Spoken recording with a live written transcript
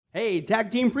Hey, tag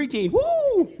team preteen.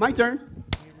 Woo! My turn.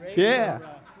 Yeah.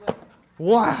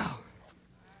 Wow.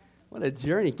 What a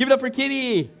journey. Give it up for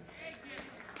Kitty.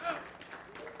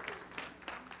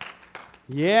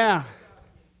 Yeah.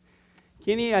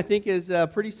 Kenny, I think, is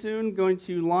pretty soon going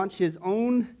to launch his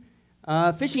own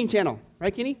fishing channel.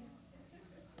 Right, Kenny?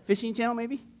 Fishing channel,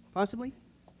 maybe? Possibly?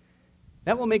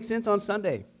 That will make sense on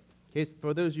Sunday, in case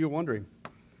for those of you wondering.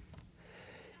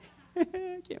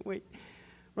 Can't wait.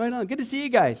 Right on. Good to see you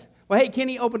guys. Well, hey,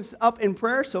 Kenny opened us up in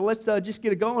prayer, so let's just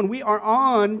get it going. We are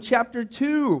on chapter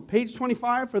 2, page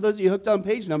 25, for those of you hooked on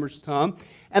page numbers, Tom.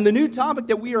 And the new topic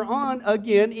that we are on,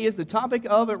 again, is the topic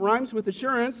of, it rhymes with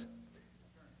assurance.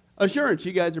 Assurance.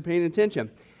 You guys are paying attention.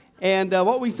 And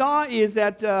what we saw is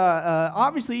that,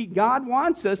 obviously, God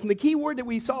wants us, and the key word that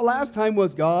we saw last time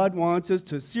was God wants us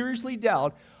to seriously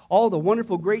doubt all the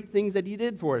wonderful, great things that He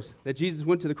did for us, that Jesus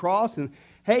went to the cross, and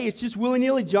hey, it's just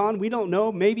willy-nilly, John. We don't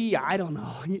know. Maybe, I don't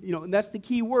know. And that's the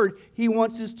key word. He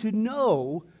wants us to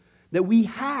know that we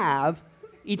have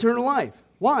eternal life.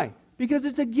 Why? Because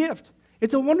it's a gift.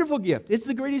 It's a wonderful gift. It's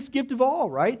the greatest gift of all,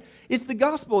 right? It's the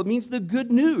gospel. It means the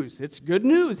good news. It's good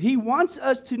news. He wants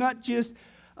us to not just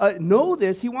know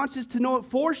this. He wants us to know it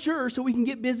for sure so we can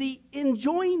get busy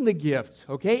enjoying the gift,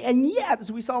 okay? And yet,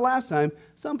 as we saw last time,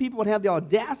 some people would have the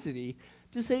audacity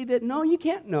to say that, no, you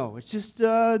can't know. It's just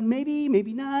maybe,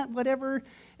 maybe not, whatever.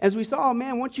 As we saw,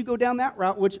 man, once you go down that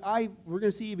route, which we're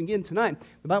going to see even again tonight,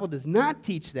 the Bible does not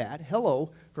teach that,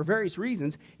 for various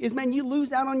reasons, is, man, you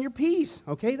lose out on your peace,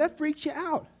 okay? That freaks you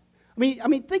out. I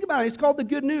mean, think about it. It's called the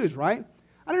good news, right?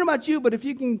 I don't know about you, but if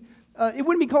you can, it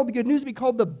wouldn't be called the good news. It'd be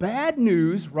called the bad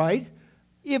news, right?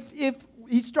 If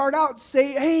you start out,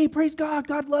 say, hey, praise God,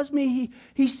 God loves me,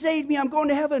 He saved me, I'm going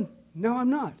to heaven. No, I'm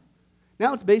not.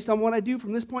 Now it's based on what I do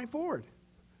from this point forward.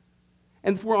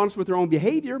 And if we're honest with our own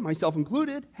behavior, myself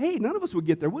included, hey, none of us would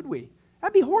get there, would we?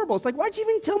 That'd be horrible. It's like, why'd you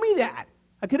even tell me that?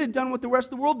 I could have done what the rest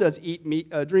of the world does, eat,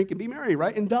 meat, drink, and be merry,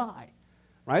 right? And die,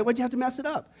 right? Why'd you have to mess it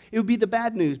up? It would be the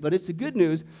bad news, but it's the good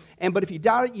news. But if you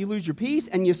doubt it, you lose your peace,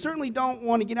 and you certainly don't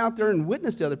want to get out there and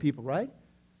witness to other people, right?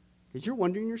 Because you're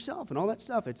wondering yourself and all that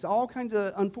stuff. It's all kinds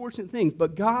of unfortunate things.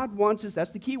 But God wants us,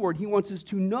 that's the key word, He wants us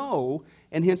to know,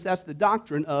 and hence that's the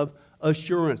doctrine of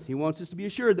assurance. He wants us to be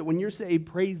assured that when you're saved,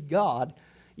 praise God,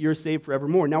 you're saved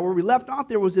forevermore. Now, where we left off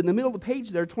there was in the middle of the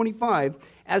page there, 25.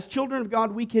 As children of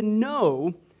God, we can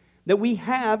know that we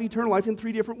have eternal life in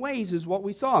 3 different ways, is what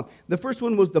we saw. The first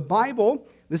one was the Bible.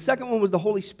 The second one was the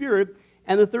Holy Spirit.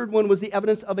 And the third one was the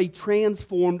evidence of a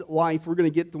transformed life. We're going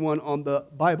to get the one on the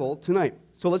Bible tonight.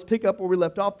 So let's pick up where we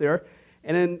left off there.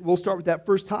 And then we'll start with that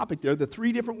first topic there. The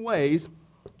 3 different ways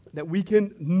that we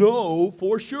can know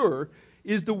for sure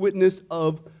is the witness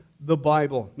of the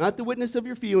Bible. Not the witness of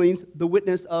your feelings, the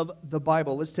witness of the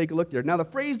Bible. Let's take a look there. Now, the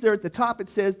phrase there at the top, it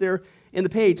says there in the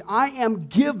page, I am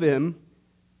given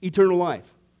eternal life.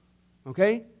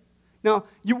 Okay? Now,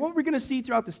 what we're going to see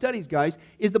throughout the studies, guys,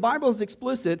 is the Bible is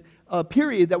explicit,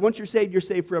 period, that once you're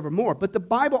saved forevermore. But the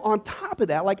Bible, on top of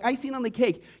that, like icing on the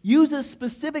cake, uses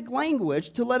specific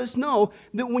language to let us know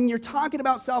that when you're talking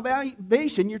about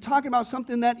salvation, you're talking about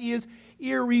something that is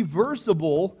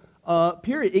irreversible,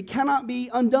 period. It cannot be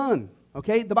undone,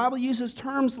 okay? The Bible uses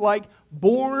terms like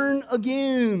born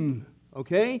again,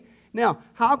 okay? Now,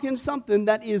 how can something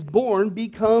that is born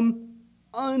become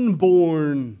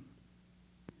unborn?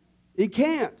 It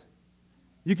can't.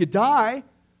 You could die,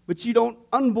 but you don't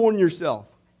unborn yourself.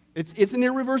 It's an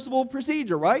irreversible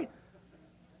procedure, right?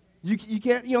 You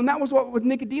can't, and that was what with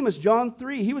Nicodemus, John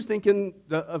 3. He was thinking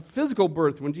a physical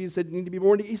birth when Jesus said you need to be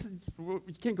born. He said, well,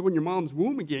 you can't go in your mom's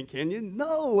womb again, can you?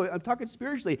 No, I'm talking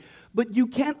spiritually. But you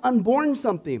can't unborn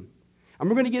something. And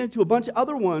we're going to get into a bunch of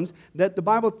other ones that the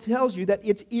Bible tells you that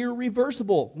it's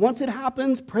irreversible. Once it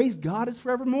happens, praise God, it's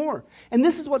forevermore. And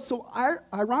this is what's so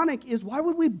ironic is why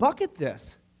would we bucket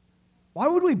this? Why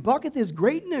would we bucket this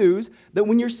great news that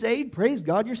when you're saved, praise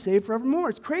God, you're saved forevermore?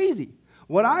 It's crazy.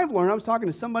 What I've learned, I was talking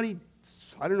to somebody,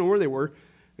 I don't know where they were,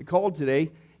 they called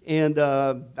today, and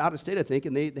out of state, I think,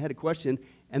 and they had a question,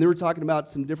 and they were talking about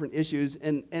some different issues,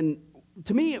 and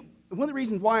to me, one of the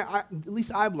reasons why, at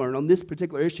least I've learned on this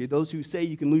particular issue, those who say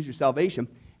you can lose your salvation,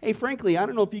 hey, frankly, I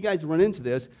don't know if you guys run into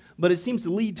this, but it seems to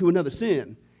lead to another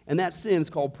sin, and that sin is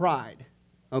called pride,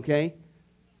 okay?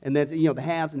 And that, the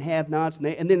haves and have-nots,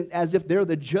 and then as if they're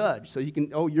the judge, so you can,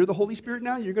 you're the Holy Spirit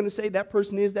now? You're going to say that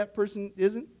person is, that person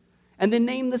isn't? And then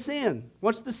name the sin.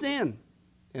 What's the sin?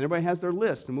 And everybody has their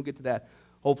list, and we'll get to that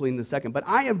hopefully in a second. But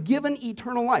I have given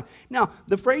eternal life. Now,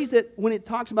 the phrase that when it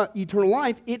talks about eternal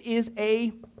life, it is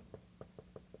a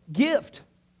gift,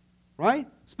 right?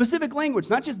 Specific language,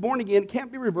 not just born again,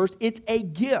 can't be reversed. It's a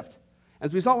gift.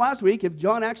 As we saw last week, if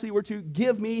John actually were to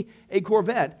give me a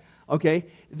Corvette, okay,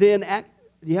 then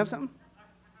do you have something?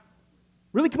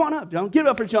 Really, come on up, John. Give it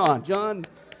up for John. John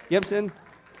Gibson,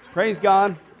 praise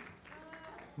God.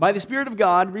 By the Spirit of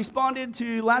God, responded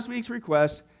to last week's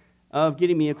request of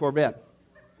getting me a Corvette.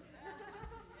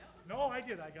 No, I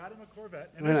did. I got him a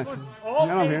Corvette. And this one's all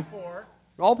paid for.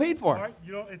 All paid for. All right,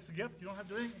 it's a gift. You don't have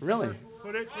to do anything. Really?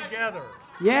 Put it together.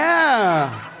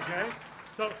 Yeah. Okay?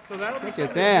 So that'll be Look something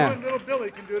at that. you and little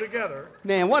Billy can do together.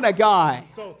 Man, what a guy.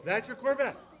 So that's your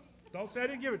Corvette. Don't say I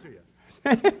didn't give it to you.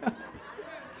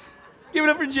 Give it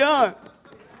up for John.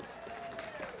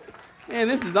 Man,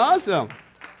 this is awesome.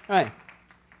 All right.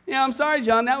 Yeah, I'm sorry,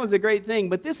 John, that was a great thing,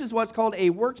 but this is what's called a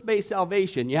works-based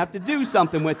salvation. You have to do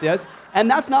something with this,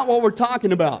 and that's not what we're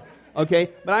talking about,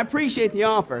 okay? But I appreciate the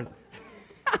offer.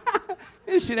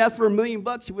 If she'd asked for $1 million,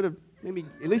 she would have maybe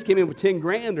at least came in with 10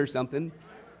 grand or something.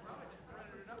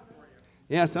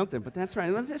 Yeah, something, but that's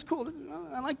right. That's cool.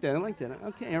 I like that.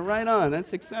 Okay, right on.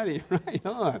 That's exciting. Right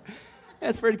on.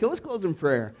 That's pretty cool. Let's close in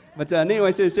prayer. But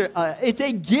anyway, so it's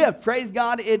a gift. Praise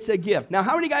God, it's a gift. Now,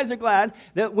 how many guys are glad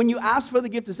that when you ask for the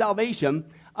gift of salvation,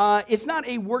 it's not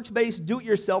a works-based,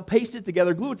 do-it-yourself, paste it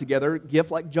together, glue it together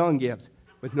gift like John gives?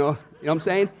 With no, you know what I'm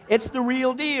saying? It's the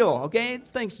real deal, okay?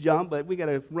 Thanks, John, but we got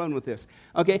to run with this,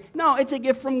 okay? No, it's a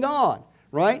gift from God,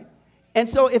 right? And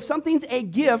so if something's a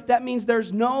gift, that means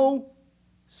there's no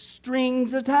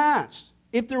strings attached.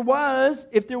 If there was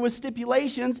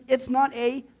stipulations, it's not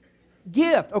a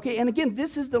gift. Okay, and again,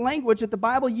 this is the language that the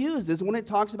Bible uses when it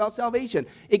talks about salvation.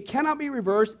 It cannot be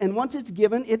reversed, and once it's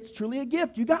given, it's truly a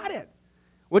gift. You got it.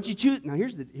 What you choose. Now,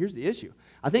 here's the issue.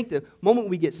 I think the moment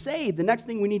we get saved, the next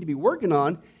thing we need to be working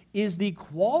on is the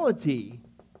quality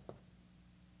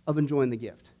of enjoying the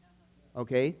gift.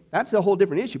 Okay, that's a whole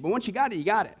different issue. But once you got it, you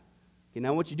got it. Okay,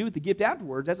 now what you do with the gift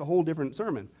afterwards, that's a whole different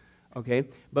sermon. Okay,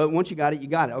 but once you got it, you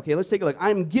got it. Okay, let's take a look.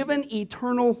 I'm given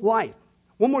eternal life.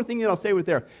 One more thing that I'll say right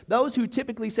there. Those who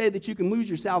typically say that you can lose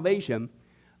your salvation,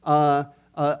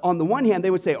 on the one hand,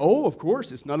 they would say, oh, of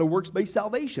course, it's not a works-based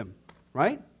salvation,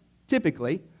 right?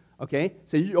 Typically, okay?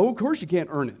 Say, oh, of course you can't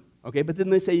earn it, okay? But then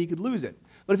they say you could lose it.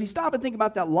 But if you stop and think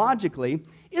about that logically,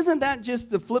 isn't that just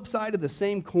the flip side of the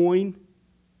same coin,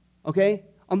 okay?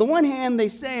 On the one hand, they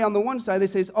say, on the one side, they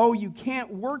say, oh, you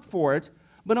can't work for it.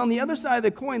 But on the other side of the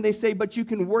coin, they say, but you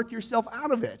can work yourself out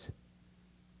of it.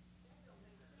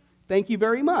 Thank you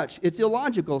very much. It's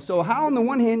illogical. So how on the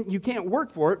one hand you can't work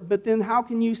for it, but then how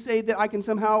can you say that I can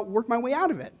somehow work my way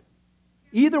out of it?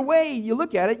 Either way you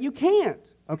look at it, you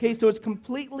can't. Okay, so it's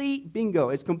completely bingo.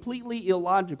 It's completely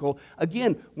illogical.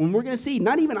 Again, when we're going to see, I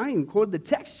haven't even quoted the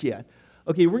text yet.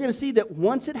 Okay, we're going to see that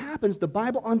once it happens, the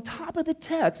Bible on top of the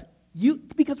text,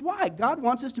 because why? God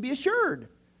wants us to be assured.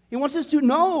 He wants us to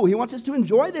know. He wants us to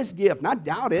enjoy this gift, not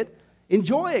doubt it.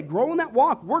 Enjoy it. Grow in that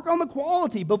walk. Work on the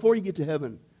quality before you get to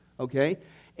heaven. Okay?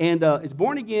 And it's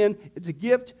born again. It's a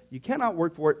gift. You cannot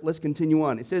work for it. Let's continue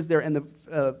on. It says there, and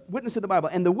the witness of the Bible,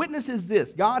 and the witness is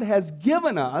this: God has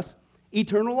given us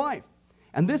eternal life.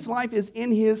 And this life is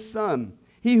in His Son.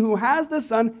 He who has the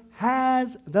Son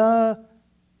has the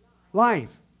life.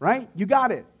 Right? You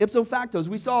got it. Ipso facto. As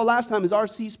we saw last time, as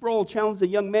R.C. Sproul challenged a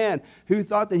young man who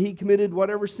thought that he committed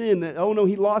whatever sin, that, oh no,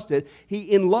 he lost it. He,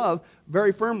 in love,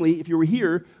 very firmly, if you were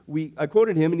here, I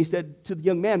quoted him, and he said to the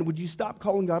young man, would you stop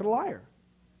calling God a liar?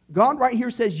 God right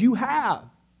here says you have.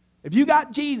 If you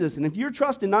got Jesus, and if you're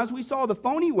trusting, as we saw the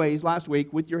phony ways last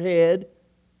week with your head,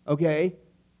 okay,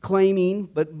 claiming,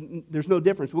 but there's no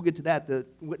difference. We'll get to that, the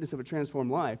witness of a transformed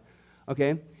life.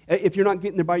 Okay? If you're not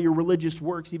getting there by your religious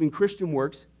works, even Christian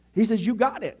works, He says, you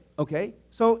got it, okay?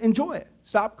 So enjoy it.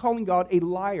 Stop calling God a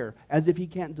liar as if He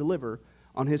can't deliver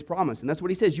on His promise. And that's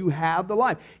what He says, you have the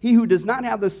life. He who does not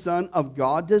have the Son of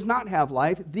God does not have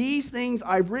life. These things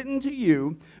I've written to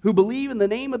you who believe in the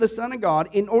name of the Son of God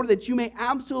in order that you may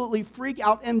absolutely freak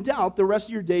out and doubt the rest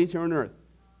of your days here on earth.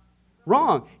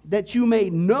 Wrong. That you may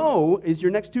know, is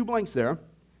your next two blanks there,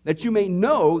 that you may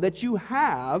know that you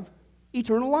have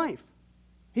eternal life.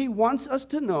 He wants us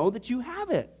to know that you have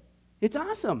it. It's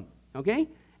awesome, okay?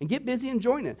 And get busy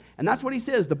enjoying it. And that's what he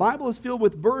says. The Bible is filled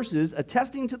with verses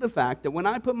attesting to the fact that when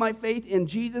I put my faith in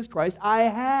Jesus Christ, I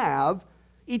have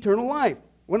eternal life.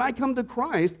 When I come to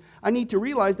Christ, I need to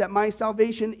realize that my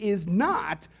salvation is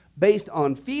not based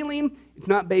on feeling. It's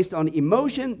not based on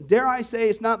emotion. Dare I say,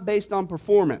 it's not based on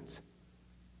performance.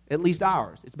 At least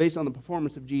ours. It's based on the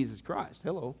performance of Jesus Christ.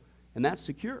 Hello. And that's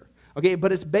secure. Okay,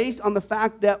 but it's based on the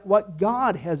fact that what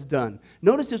God has done.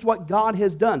 Notice just what God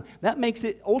has done. That makes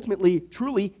it ultimately,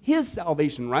 truly His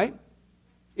salvation, right?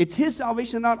 It's His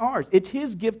salvation, not ours. It's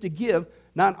His gift to give,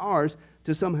 not ours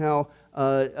to somehow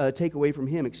take away from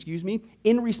him,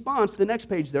 in response, the next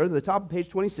page there, the top of page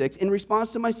 26, in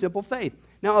response to my simple faith.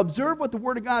 Now, observe what the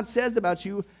Word of God says about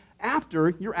you after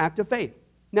your act of faith.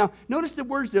 Now, notice the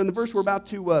words there in the verse we're about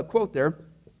to quote there.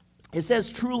 It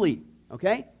says truly,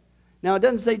 okay? Now, it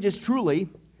doesn't say just truly.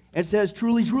 It says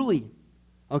truly, truly,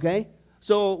 okay?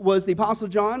 So, was the Apostle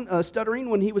John stuttering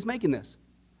when he was making this?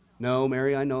 No,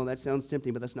 Mary, I know that sounds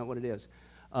tempting, but that's not what it is.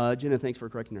 Jenna, thanks for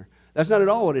correcting her. That's not at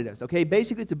all what it is, okay?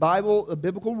 Basically, it's a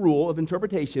biblical rule of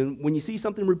interpretation. When you see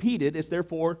something repeated, it's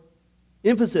therefore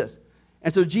emphasis.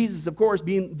 And so Jesus, of course,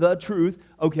 being the truth,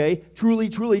 okay, truly,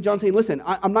 truly, John's saying, listen,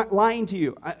 I'm not lying to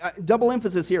you. Double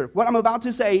emphasis here. What I'm about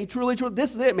to say, truly, truly,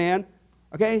 this is it, man,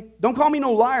 okay? Don't call me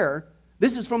no liar.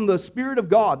 This is from the Spirit of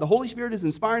God. The Holy Spirit is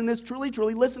inspiring this. Truly,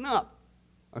 truly, listen up,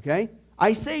 okay?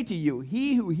 I say to you,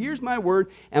 he who hears my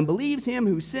word and believes him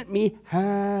who sent me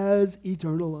has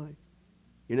eternal life.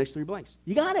 Your next three blanks.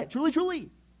 You got it. Truly, truly.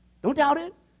 Don't doubt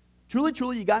it. Truly,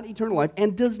 truly, you got eternal life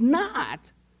and does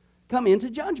not come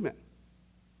into judgment.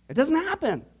 It doesn't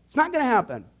happen. It's not going to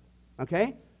happen.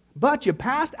 Okay? But you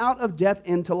passed out of death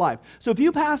into life. So if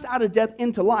you passed out of death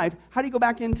into life, how do you go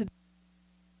back into death?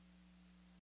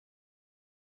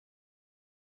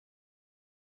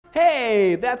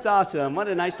 Hey, that's awesome. What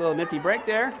a nice little nifty break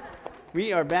there.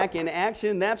 We are back in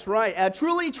action. That's right.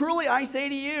 Truly, truly, I say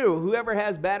to you, whoever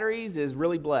has batteries is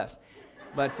really blessed.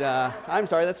 But I'm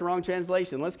sorry, that's the wrong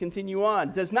translation. Let's continue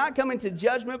on. Does not come into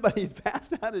judgment, but he's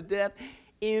passed out of death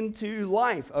into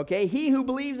life. Okay? He who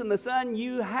believes in the Son,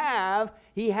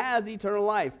 he has eternal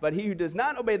life. But he who does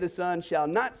not obey the Son shall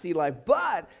not see life,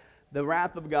 but the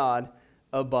wrath of God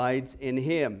abides in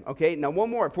him. Okay, now one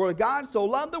more. For God so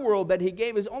loved the world that he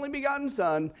gave his only begotten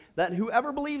Son, that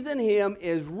whoever believes in him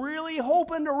is really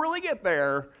hoping to really get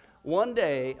there one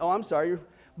day. Oh, I'm sorry.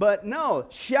 But no,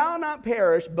 shall not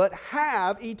perish, but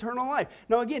have eternal life.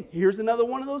 Now again, here's another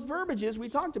one of those verbiages we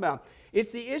talked about.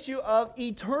 It's the issue of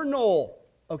eternal,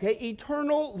 okay,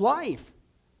 eternal life.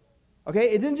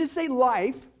 Okay, it didn't just say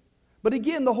life, but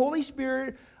again, the Holy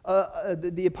Spirit,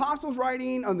 the apostles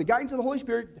writing on the guidance of the Holy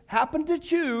Spirit happened to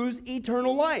choose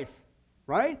eternal life,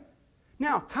 right?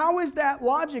 Now, how is that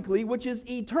logically, which is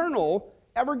eternal,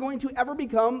 ever going to ever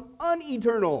become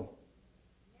uneternal?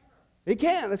 It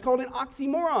can. It's called an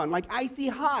oxymoron, like icy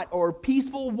hot or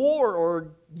peaceful war or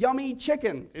yummy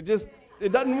chicken. It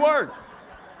doesn't work,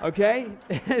 okay?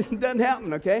 It doesn't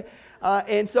happen, okay?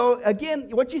 And so, again,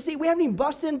 what you see, we haven't even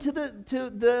busted into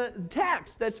the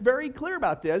text that's very clear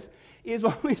about this, is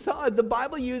what we saw. The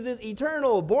Bible uses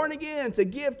eternal, born again. It's a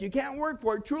gift. You can't work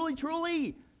for it. Truly,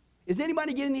 truly. Is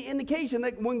anybody getting the indication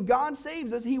that when God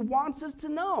saves us, he wants us to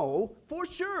know for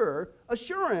sure,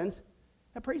 assurance,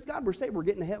 that praise God, we're saved, we're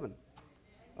getting to heaven.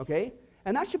 Okay?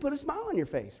 And that should put a smile on your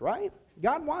face, right?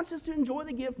 God wants us to enjoy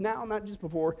the gift now, not just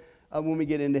before when we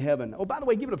get into heaven. Oh, by the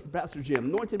way, give it up for Pastor Jim,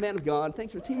 anointed man of God.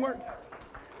 Thanks for teamwork.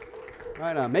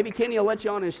 Right on. Maybe Kenny will let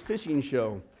you on his fishing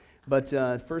show. But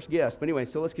first guest. But anyway,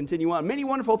 so let's continue on. Many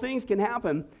wonderful things can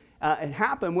happen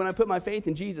when I put my faith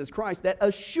in Jesus Christ. That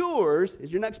assures,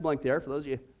 is your next blank there, for those of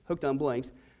you hooked on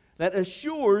blanks, that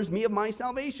assures me of my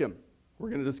salvation. We're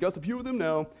going to discuss a few of them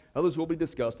now. Others will be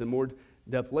discussed in more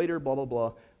depth later, blah, blah,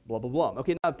 blah, blah, blah, blah.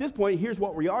 Okay, now at this point, here's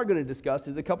what we are going to discuss.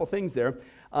 There's a couple things there.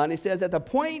 And it says, at the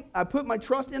point I put my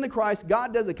trust into Christ,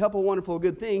 God does a couple wonderful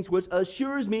good things, which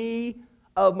assures me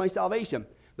of my salvation.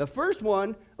 The first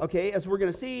one, okay, as we're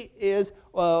going to see, is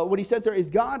what he says there is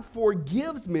God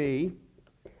forgives me,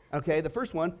 okay, the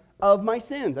first one, of my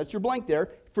sins. That's your blank there.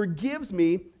 Forgives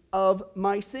me of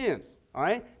my sins. All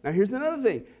right? Now here's another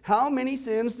thing. How many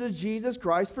sins does Jesus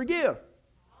Christ forgive?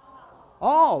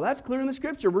 All. That's clear in the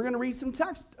Scripture. We're going to read some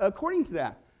text according to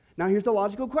that. Now here's the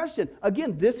logical question.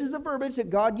 Again, this is a verbiage that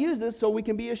God uses so we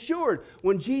can be assured.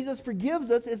 When Jesus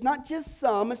forgives us, it's not just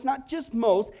some, it's not just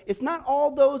most, it's not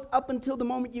all those up until the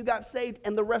moment you got saved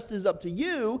and the rest is up to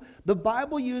you. The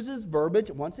Bible uses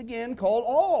verbiage, once again, called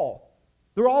all.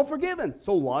 They're all forgiven.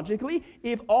 So logically,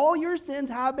 if all your sins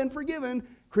have been forgiven,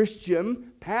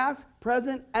 Christian, past,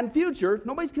 present, and future,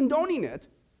 nobody's condoning it,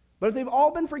 but if they've all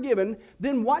been forgiven,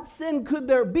 then what sin could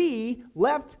there be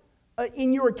left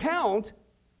in your account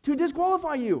to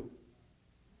disqualify you?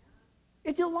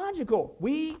 It's illogical.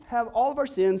 We have all of our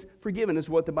sins forgiven, is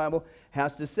what the Bible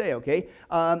has to say, okay?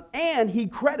 And he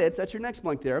credits, that's your next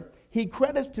blank there, he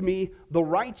credits to me the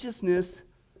righteousness,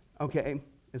 okay,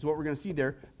 is what we're going to see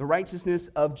there, the righteousness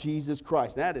of Jesus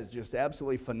Christ. That is just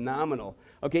absolutely phenomenal.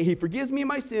 Okay, he forgives me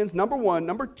my sins, number one.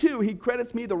 Number two, he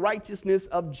credits me the righteousness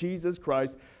of Jesus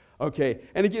Christ. Okay,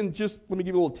 and again, just let me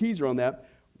give you a little teaser on that.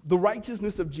 The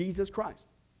righteousness of Jesus Christ.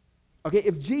 Okay,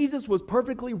 if Jesus was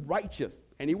perfectly righteous,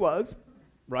 and he was,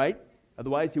 right?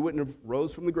 Otherwise, he wouldn't have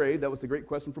rose from the grave. That was the great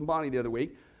question from Bonnie the other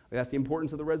week. That's the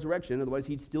importance of the resurrection. Otherwise,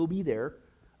 he'd still be there.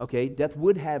 Okay, death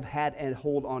would have had a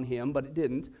hold on him, but it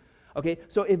didn't. Okay,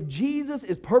 so if Jesus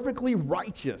is perfectly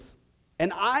righteous,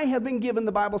 and I have been given,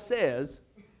 the Bible says,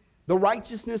 the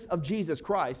righteousness of Jesus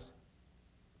Christ,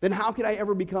 then how could I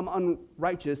ever become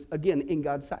unrighteous again in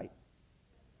God's sight?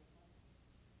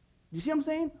 You see what I'm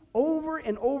saying? Over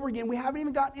and over again, we haven't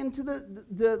even gotten into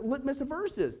the litmus of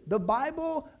verses. The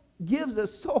Bible gives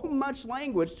us so much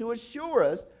language to assure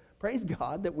us, praise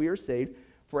God, that we are saved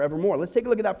forevermore. Let's take a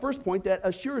look at that first point that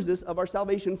assures us of our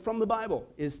salvation from the Bible,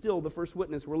 is still the first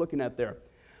witness we're looking at there.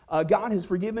 God has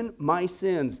forgiven my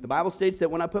sins. The Bible states that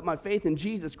when I put my faith in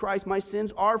Jesus Christ, my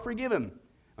sins are forgiven.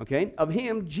 Okay? Of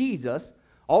him, Jesus,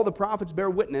 all the prophets bear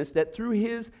witness that through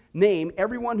his name,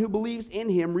 everyone who believes in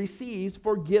him receives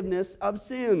forgiveness of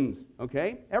sins.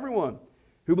 Okay? Everyone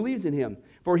who believes in him.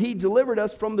 For he delivered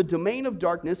us from the domain of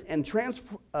darkness and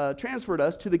transferred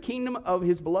us to the kingdom of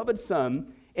his beloved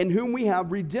Son, in whom we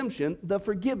have redemption, the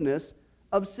forgiveness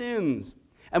of sins.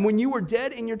 And when you were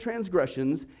dead in your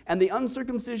transgressions and the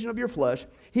uncircumcision of your flesh,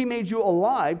 he made you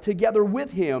alive together with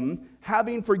him,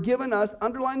 having forgiven us,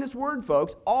 underline this word,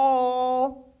 folks,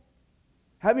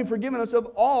 having forgiven us of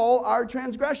all our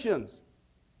transgressions.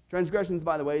 Transgressions,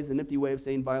 by the way, is a nifty way of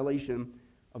saying violation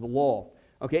of the law.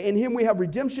 Okay, in him we have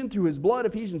redemption through his blood,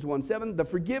 Ephesians 1:7, the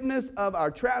forgiveness of our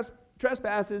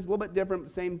trespasses, a little bit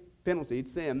different, same penalty,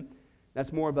 it's sin.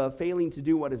 That's more of a failing to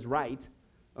do what is right,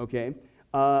 okay?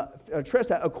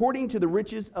 Trespass, according to the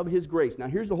riches of his grace. Now,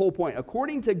 here's the whole point.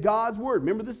 According to God's word.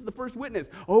 Remember, this is the first witness.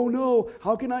 Oh, no,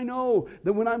 how can I know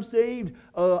that when I'm saved,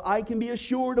 I can be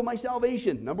assured of my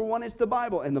salvation? Number one, it's the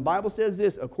Bible. And the Bible says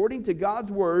this, according to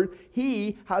God's word,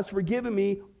 he has forgiven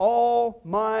me all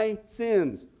my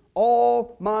sins,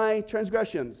 all my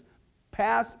transgressions,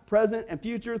 past, present, and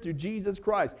future through Jesus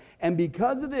Christ. And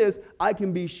because of this, I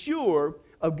can be sure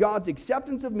of God's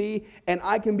acceptance of me, and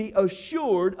I can be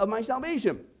assured of my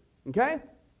salvation. Okay?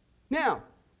 Now,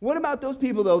 what about those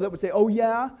people, though, that would say, oh,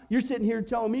 yeah, you're sitting here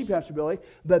telling me, Pastor Billy,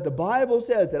 that the Bible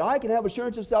says that I can have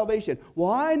assurance of salvation.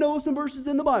 Well, I know some verses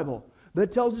in the Bible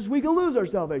that tells us we can lose our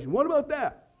salvation. What about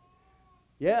that?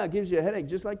 Yeah, it gives you a headache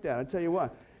just like that. I'll tell you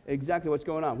what. Exactly what's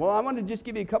going on. Well, I want to just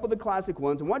give you a couple of the classic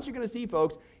ones. And what you're going to see,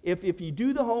 folks, if you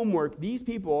do the homework, these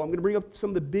people, I'm going to bring up some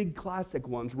of the big classic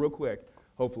ones real quick.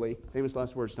 Hopefully, famous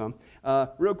last words, Tom,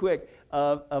 real quick,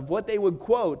 of what they would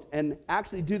quote and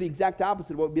actually do the exact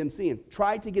opposite of what we've been seeing.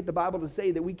 Try to get the Bible to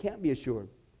say that we can't be assured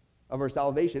of our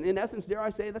salvation. In essence, dare I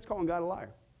say, that's calling God a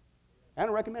liar. I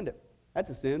don't recommend it.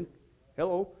 That's a sin.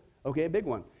 Hello. Okay, a big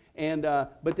one. And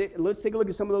let's take a look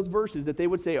at some of those verses that they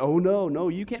would say, oh, no,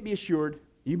 you can't be assured.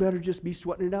 You better just be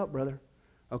sweating it out, brother.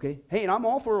 Okay? Hey, and I'm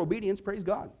all for obedience, praise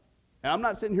God. And I'm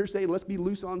not sitting here saying, let's be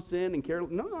loose on sin and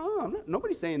careless. No, I'm not.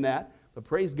 Nobody's saying that. But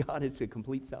praise God, it's a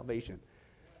complete salvation.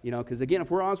 You know, because again,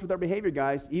 if we're honest with our behavior,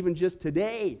 guys, even just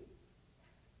today,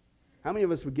 how many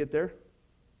of us would get there?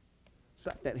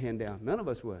 Suck that hand down. None of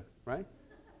us would, right?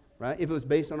 Right? If it was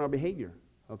based on our behavior,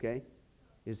 okay,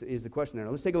 is the question there.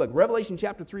 Now, let's take a look. Revelation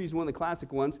chapter 3 is one of the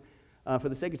classic ones. For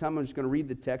the sake of time, I'm just going to read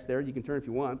the text there. You can turn if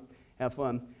you want. Have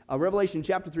fun. Revelation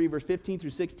chapter 3, verse 15 through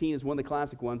 16 is one of the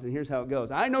classic ones, and here's how it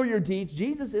goes. I know your deeds.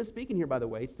 Jesus is speaking here, by the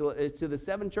way. It's to the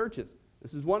 7 churches.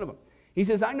 This is one of them. He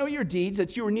says, I know your deeds,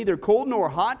 that you are neither cold nor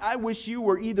hot. I wish you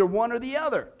were either one or the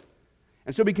other.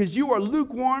 And so because you are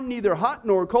lukewarm, neither hot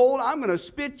nor cold, I'm going to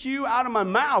spit you out of my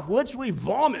mouth, literally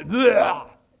vomit. Blah.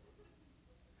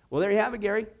 Well, there you have it,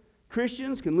 Gary.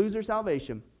 Christians can lose their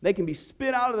salvation. They can be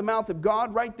spit out of the mouth of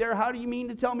God right there. How do you mean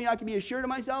to tell me I can be assured of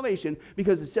my salvation?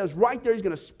 Because it says right there, he's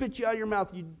going to spit you out of your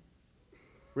mouth.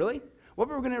 Really? What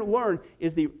we're going to learn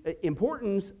is the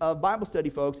importance of Bible study,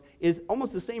 folks, is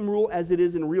almost the same rule as it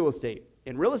is in real estate.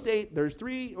 In real estate, there's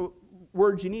 3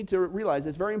 words you need to realize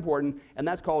that's very important, and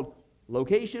that's called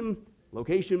location,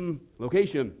 location,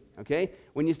 location. Okay?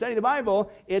 When you study the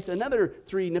Bible, it's another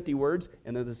 3 nifty words,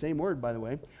 and they're the same word, by the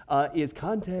way, is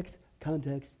context,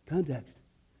 context, context.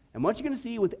 And what you're going to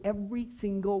see with every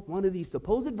single one of these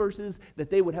supposed verses that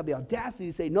they would have the audacity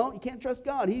to say, no, you can't trust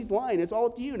God. He's lying. It's all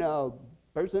up to you now,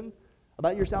 person.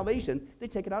 About your salvation, they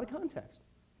take it out of context.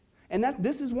 And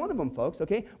this is one of them, folks,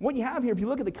 okay? What you have here, if you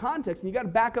look at the context, and you got to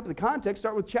back up the context,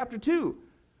 start with chapter 2,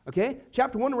 okay?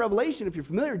 Chapter 1 of Revelation, if you're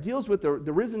familiar, deals with the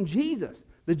risen Jesus,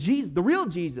 the real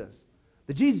Jesus,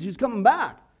 the Jesus who's coming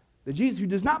back, the Jesus who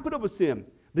does not put up with sin,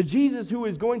 the Jesus who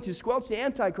is going to squelch the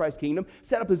Antichrist kingdom,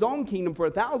 set up his own kingdom for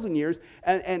 1,000 years,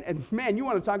 and man, you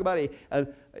want to talk about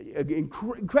an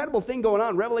incredible thing going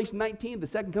on. Revelation 19, the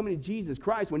second coming of Jesus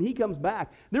Christ, when he comes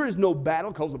back, there is no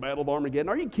battle, calls the battle of Armageddon.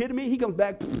 Are you kidding me? He comes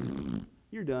back,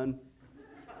 you're done.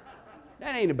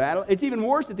 That ain't a battle. It's even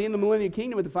worse at the end of the millennial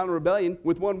kingdom with the final rebellion.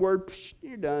 With one word, psh,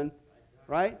 you're done.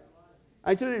 Right?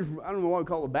 I don't know why we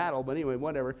call it a battle, but anyway,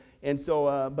 whatever. And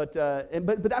so, but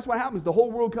that's what happens. The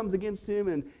whole world comes against him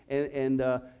and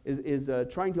is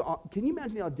trying to. Can you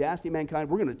imagine the audacity of mankind?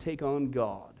 We're going to take on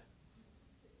God,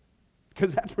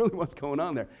 because that's really what's going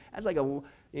on there. That's like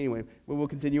anyway. We'll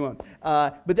continue on.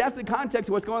 But that's the context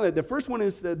of what's going on there. The first one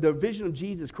is the vision of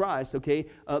Jesus Christ. Okay,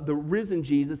 the risen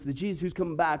Jesus, the Jesus who's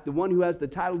coming back, the one who has the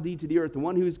title deed to the earth, the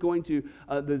one who's going to.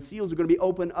 The seals are going to be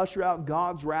open, usher out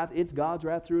God's wrath. It's God's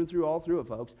wrath through and through, all through it,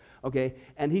 folks. Okay,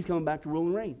 and he's coming back to rule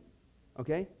and reign.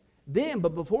 Okay,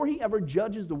 but before he ever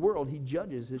judges the world, he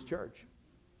judges his church.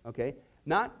 Okay,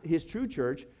 not his true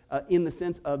church in the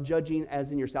sense of judging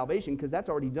as in your salvation, because that's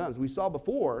already done. As we saw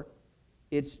before,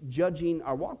 it's judging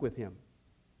our walk with him.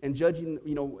 And judging,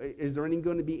 is there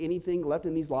going to be anything left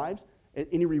in these lives?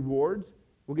 Any rewards?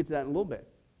 We'll get to that in a little bit.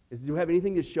 Do we have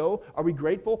anything to show? Are we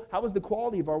grateful? How is the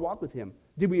quality of our walk with him?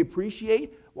 Did we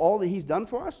appreciate all that he's done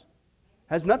for us?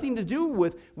 Has nothing to do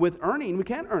with earning. We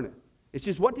can't earn it. It's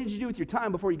just, what did you do with your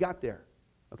time before you got there?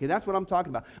 Okay, that's what I'm talking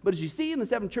about. But as you see in the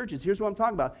 7 churches, here's what I'm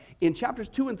talking about. In chapters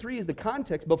 2 and 3 is the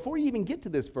context. Before you even get to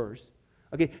this verse,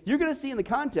 okay, you're going to see in the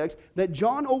context that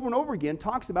John over and over again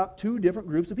talks about 2 different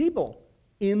groups of people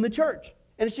in the church.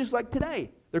 And it's just like today.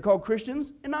 They're called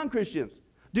Christians and non-Christians.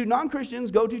 Do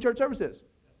non-Christians go to church services?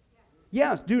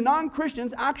 Yes. Do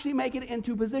non-Christians actually make it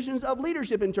into positions of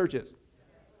leadership in churches?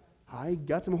 I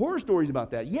got some horror stories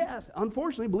about that. Yes,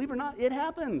 unfortunately, believe it or not, it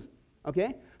happens.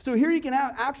 Okay? So here you can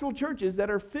have actual churches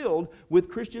that are filled with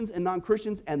Christians and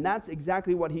non-Christians, and that's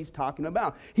exactly what he's talking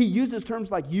about. He uses terms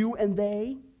like you and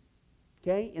they,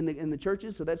 okay, in the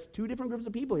churches, so that's 2 different groups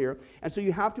of people here, and so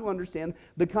you have to understand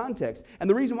the context. And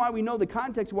the reason why we know the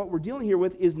context of what we're dealing here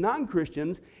with is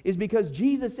non-Christians is because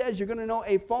Jesus says you're going to know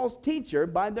a false teacher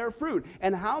by their fruit.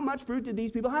 And how much fruit did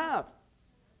these people have?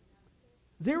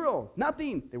 0.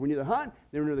 Nothing. They were neither hot,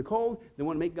 they were neither cold, they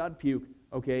want to make God puke,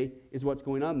 okay, is what's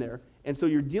going on there. And so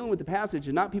you're dealing with the passage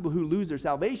and not people who lose their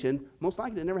salvation, most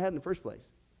likely they never had in the first place.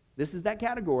 This is that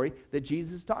category that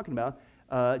Jesus is talking about,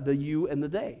 the you and the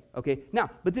they. Okay, now,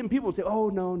 but then people will say, oh,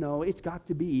 no, it's got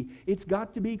to be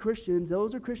Christians.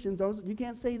 Those are Christians. You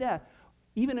can't say that.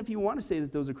 Even if you want to say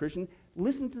that those are Christians,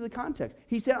 listen to the context.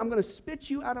 He said, I'm going to spit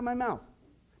you out of my mouth.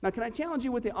 Now, can I challenge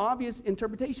you with the obvious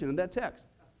interpretation of that text?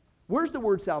 Where's the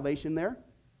word salvation there?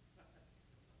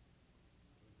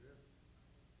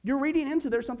 You're reading into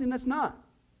there something that's not.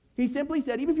 He simply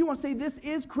said, even if you want to say this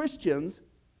is Christians,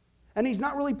 and he's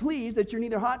not really pleased that you're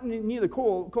neither hot and neither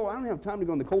cold. I don't have time to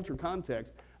go in the culture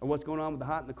context of what's going on with the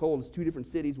hot and the cold. It's 2 different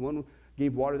cities. One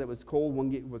gave water that was cold,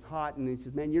 one was hot, and he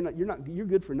says, man, you're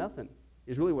good for nothing.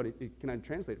 Is really what can I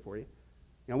translate it for you?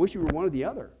 I wish you were one or the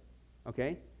other.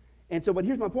 Okay? And so, but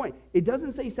here's my point. It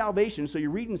doesn't say salvation, so you're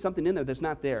reading something in there that's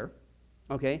not there.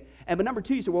 Okay? But number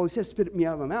 2, you say, well, he says spit me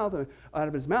out of my mouth, out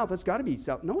of his mouth. That's got to be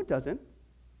salvation. No, it doesn't.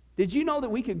 Did you know that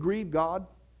we could grieve God?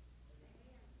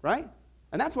 Right?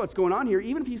 And that's what's going on here,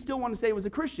 even if you still want to say it was a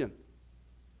Christian.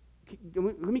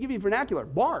 Let me give you a vernacular.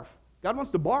 Barf. God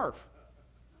wants to barf.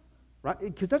 Right?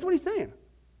 Because that's what he's saying.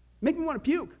 Make me want to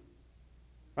puke.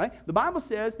 Right? The Bible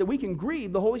says that we can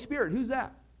grieve the Holy Spirit. Who's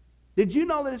that? Did you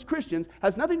know that as Christians,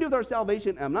 has nothing to do with our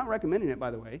salvation, and I'm not recommending it,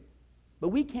 by the way, but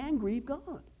we can grieve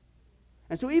God.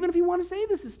 And so even if you want to say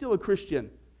this is still a Christian,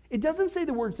 it doesn't say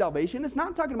the word salvation. It's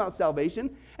not talking about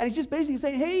salvation. And he's just basically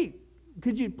saying, hey,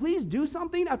 could you please do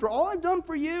something after all I've done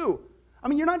for you? I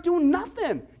mean, you're not doing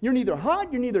nothing. You're neither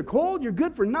hot, you're neither cold, you're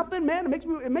good for nothing. Man,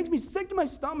 it makes me sick to my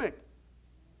stomach.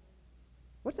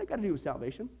 What's that got to do with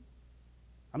salvation?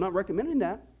 I'm not recommending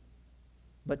that.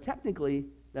 But technically,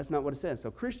 that's not what it says.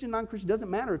 So Christian, non-Christian, doesn't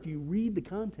matter if you read the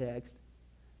context.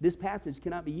 This passage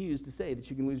cannot be used to say that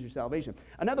you can lose your salvation.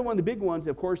 Another one of the big ones,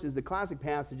 of course, is the classic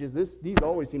passages. These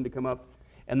always seem to come up,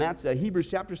 and that's Hebrews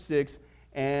chapter 6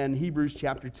 and Hebrews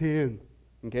chapter 10.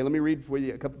 Okay, let me read for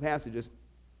you a couple passages.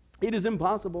 It is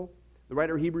impossible, the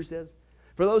writer of Hebrews says,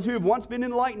 for those who have once been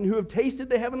enlightened, who have tasted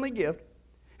the heavenly gift,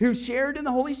 who've shared in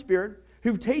the Holy Spirit,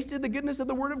 who've tasted the goodness of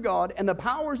the Word of God and the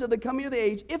powers of the coming of the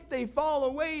age, if they fall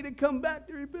away, to come back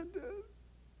to repentance.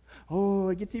 Oh,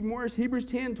 it gets even worse. Hebrews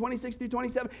 10, 26 through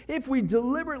 27. If we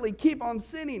deliberately keep on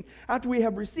sinning after we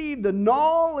have received the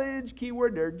knowledge, key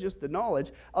word there, just the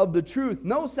knowledge, of the truth,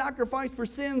 no sacrifice for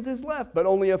sins is left, but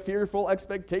only a fearful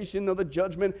expectation of the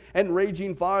judgment and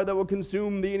raging fire that will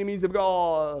consume the enemies of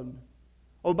God.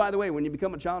 Oh, by the way, when you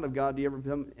become a child of God, do you ever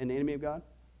become an enemy of God?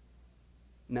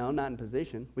 No, not in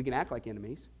position. We can act like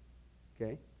enemies,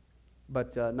 okay?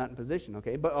 But not in position,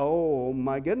 okay? But, oh,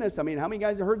 my goodness, I mean, how many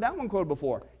guys have heard that one quoted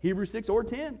before? Hebrews 6 or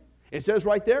 10. It says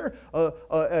right there,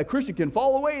 a Christian can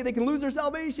fall away, they can lose their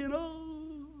salvation. Oh.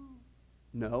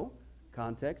 No.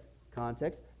 Context,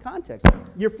 context, context.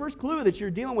 Your first clue that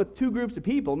you're dealing with two groups of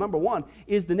people, number one,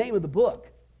 is the name of the book.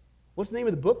 What's the name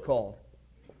of the book called?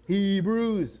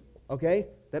 Hebrews. Okay?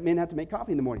 That may have to make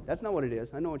coffee in the morning. That's not what it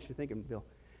is. I know what you're thinking, Bill.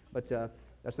 But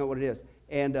that's not what it is.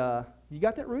 And you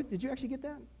got that, Ruth? Did you actually get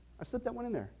that? I slipped that one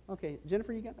in there. Okay.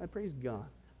 Jennifer, you got that? Praise God.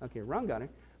 Okay, Ron got it.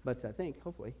 But I think,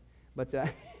 hopefully. But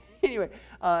anyway,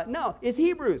 no, it's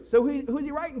Hebrews. So who's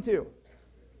he writing to?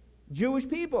 Jewish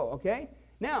people, okay?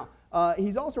 Now,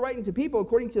 he's also writing to people,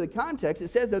 according to the context, it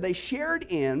says that they shared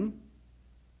in,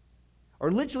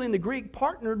 or literally in the Greek,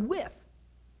 partnered with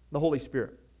the Holy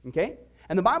Spirit, okay?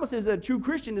 And the Bible says that a true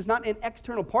Christian is not an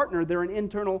external partner, they're an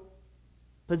internal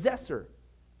possessor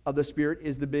of the Spirit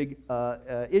is the big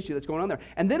issue that's going on there.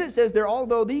 And then it says there,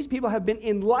 although these people have been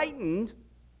enlightened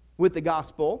with the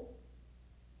gospel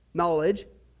knowledge,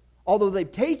 although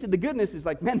they've tasted the goodness, it's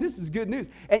like, man, this is good news.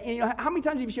 And you know, how many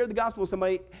times have you shared the gospel with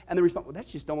somebody and they respond, well,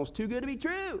 that's just almost too good to be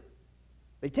true.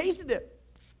 They tasted it,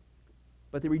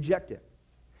 but they reject it.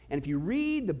 And if you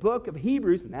read the book of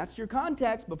Hebrews, and that's your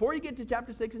context, before you get to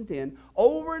chapter 6 and 10,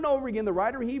 over and over again, the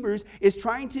writer of Hebrews is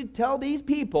trying to tell these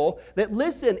people that,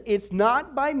 listen, it's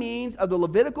not by means of the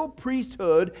Levitical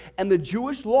priesthood and the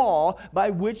Jewish law by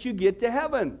which you get to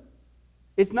heaven.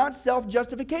 It's not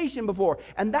self-justification before.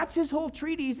 And that's his whole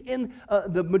treatise in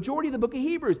the majority of the book of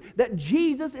Hebrews, that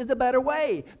Jesus is a better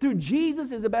way. Through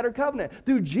Jesus is a better covenant.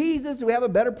 Through Jesus we have a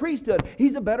better priesthood.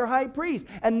 He's a better high priest.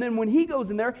 And then when he goes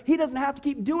in there, he doesn't have to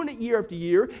keep doing it year after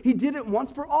year. He did it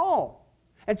once for all.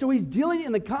 And so he's dealing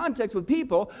in the context with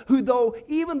people who,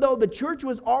 even though the church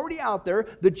was already out there,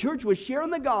 the church was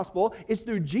sharing the gospel, it's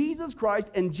through Jesus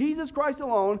Christ and Jesus Christ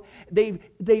alone. They've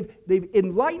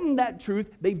enlightened that truth.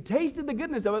 They've tasted the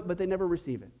goodness of it, but they never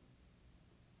receive it.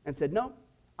 And said, no,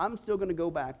 I'm still going to go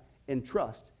back and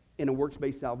trust in a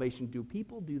works-based salvation. Do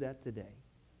people do that today?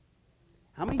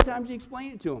 How many times do you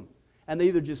explain it to them? And they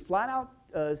either just flat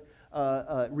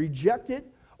out reject it,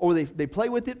 or they play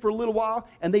with it for a little while,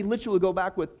 and they literally go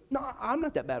back with, no, I'm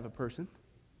not that bad of a person.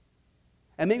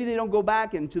 And maybe they don't go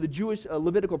back into the Jewish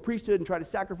Levitical priesthood and try to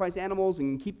sacrifice animals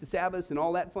and keep the Sabbaths and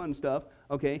all that fun stuff,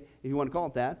 okay, if you want to call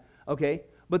it that, okay.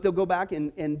 But they'll go back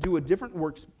and do a different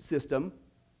works system.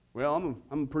 Well,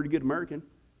 I'm a pretty good American.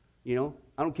 You know,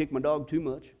 I don't kick my dog too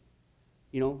much.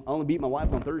 You know, I only beat my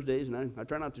wife on Thursdays, and I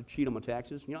try not to cheat on my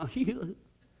taxes. You know,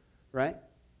 right?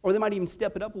 Or they might even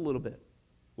step it up a little bit.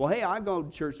 Well, hey, I go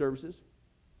to church services.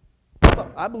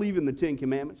 I believe in the 10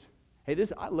 Commandments. Hey,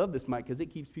 I love this mic because it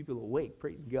keeps people awake.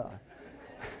 Praise God.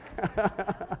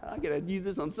 I got to use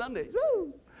this on Sundays.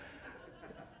 Woo!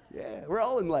 Yeah, we're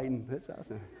all enlightened. That's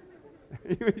awesome.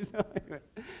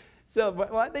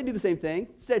 So they do the same thing.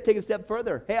 Take it a step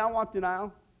further. Hey, I walked an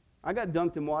aisle. I got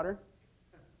dunked in water.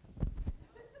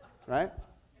 Right?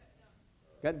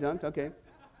 Got dunked, okay.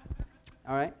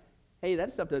 All right. Hey,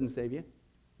 that stuff doesn't save you.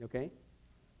 Okay?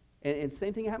 And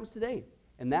same thing happens today.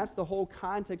 And that's the whole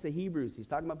context of Hebrews. He's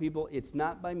talking about people, it's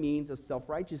not by means of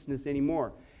self-righteousness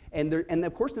anymore. And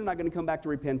of course they're not going to come back to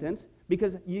repentance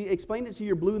because you explained it to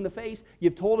your blue in the face.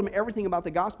 You've told them everything about the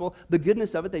gospel, the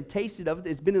goodness of it. They've tasted of it.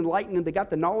 It's been enlightened and they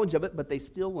got the knowledge of it, but they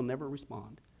still will never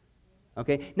respond.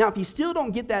 Okay? Now, if you still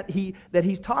don't get that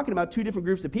he's talking about two different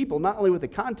groups of people, not only with the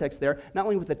context there, not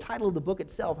only with the title of the book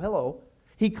itself, hello,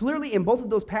 he clearly in both of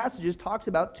those passages talks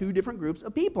about two different groups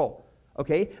of people.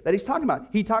 Okay, that he's talking about.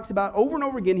 He talks about over and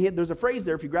over again, there's a phrase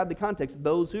there, if you grab the context,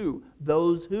 those who.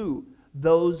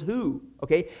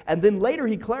 Okay, and then later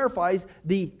he clarifies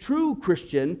the true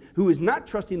Christian who is not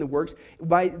trusting the works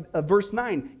by verse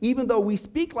 9. Even though we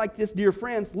speak like this, dear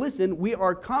friends, listen, we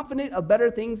are confident of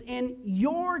better things in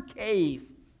your case.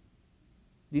 Do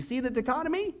you see the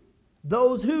dichotomy?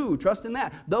 Those who trust in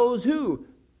that. Those who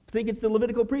think it's the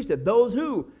Levitical priesthood. Those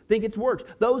who think it's works.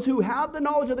 Those who have the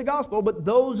knowledge of the gospel, but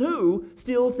those who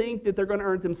still think that they're going to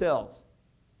earn it themselves.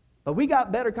 But we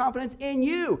got better confidence in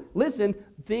you. Listen,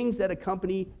 things that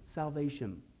accompany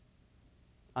salvation,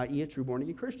 i.e. a true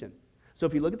born-again Christian. So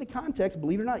if you look at the context,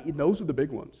 believe it or not, those are the big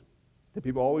ones that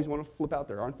people always want to flip out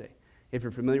there, aren't they? If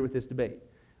you're familiar with this debate.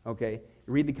 Okay?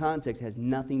 Read the context. It has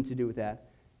nothing to do with that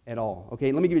at all.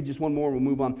 Okay, let me give you just one more and we'll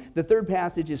move on. The third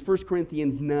passage is 1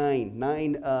 Corinthians 9,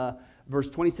 verse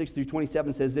 26 through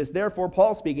 27 says this, therefore,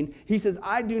 Paul speaking, he says,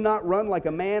 I do not run like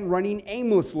a man running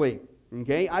aimlessly.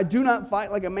 Okay, I do not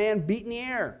fight like a man beating the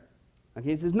air.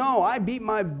 Okay, he says, no, I beat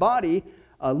my body,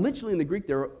 literally in the Greek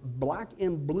there, black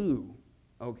and blue.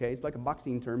 Okay, it's like a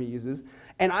boxing term he uses.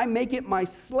 And I make it my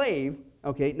slave.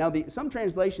 Okay, now some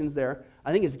translations there,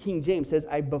 I think it's King James, says,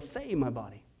 I buffet my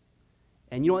body.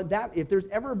 And you know what? If there's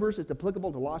ever a verse that's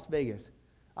applicable to Las Vegas,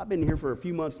 I've been here for a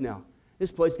few months now. This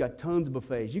place got tons of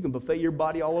buffets. You can buffet your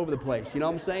body all over the place. You know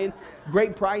what I'm saying?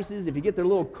 Great prices. If you get their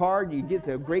little card, you get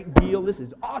a great deal. This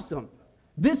is awesome.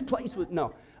 This place was,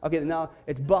 no. Okay, now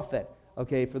it's buffet.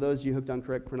 Okay, for those of you hooked on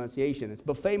correct pronunciation. It's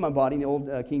buffet my body, the old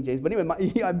King James. But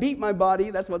anyway, I beat my body.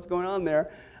 That's what's going on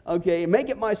there. Okay, make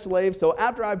it my slave. So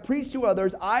after I preach to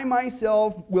others, I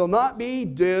myself will not be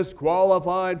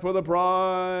disqualified for the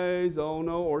prize. Oh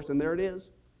no, Orson, there it is.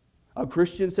 A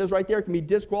Christian says right there can be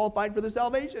disqualified for the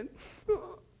salvation.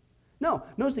 No,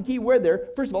 notice the key word there.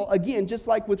 First of all, again, just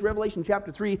like with Revelation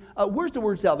chapter 3, where's the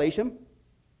word salvation?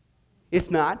 It's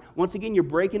not. Once again, you're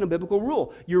breaking a biblical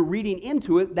rule. You're reading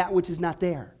into it that which is not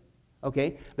there.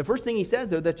 Okay? The first thing he says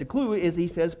there that's a clue is he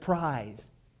says prize.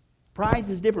 Prize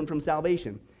is different from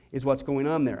salvation, is what's going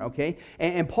on there. Okay?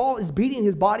 And Paul is beating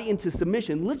his body into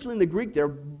submission. Literally in the Greek there,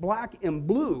 black and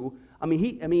blue.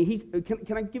 He's.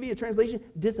 Can I give you a translation?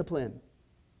 Discipline.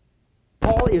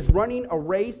 Paul is running a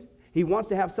race. He wants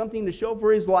to have something to show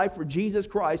for his life for Jesus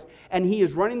Christ, and he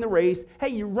is running the race. Hey,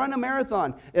 you run a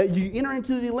marathon. You enter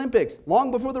into the Olympics long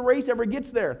before the race ever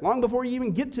gets there, long before you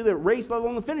even get to the race, let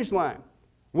alone the finish line.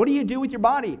 What do you do with your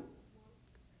body?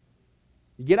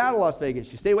 You get out of Las Vegas.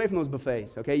 You stay away from those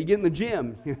buffets, okay? You get in the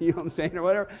gym, you know what I'm saying, or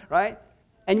whatever, right?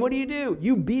 And what do?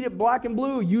 You beat it black and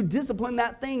blue. You discipline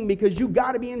that thing because you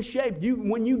got to be in shape.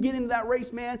 When you get into that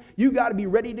race, man, you got to be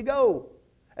ready to go.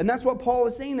 And that's what Paul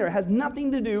is saying there. It has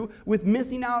nothing to do with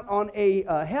missing out on a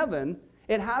heaven.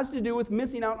 It has to do with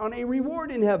missing out on a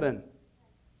reward in heaven.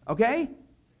 Okay?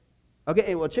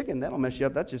 Okay, well, chicken, that'll mess you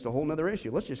up. That's just a whole other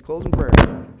issue. Let's just close in prayer.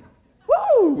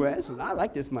 Woo! I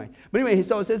like this mic. But anyway,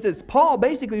 so it says this. Paul,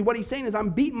 basically, what he's saying is, I'm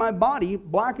beating my body,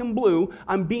 black and blue.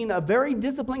 I'm being a very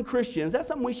disciplined Christian. Is that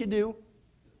something we should do?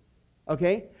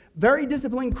 Okay? Very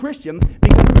disciplined Christian,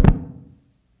 because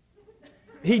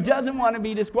he doesn't want to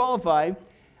be disqualified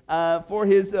for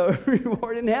his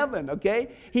reward in heaven, okay?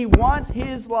 He wants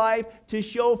his life to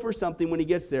show for something when he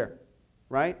gets there,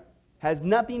 right? Has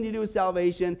nothing to do with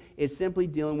salvation. It's simply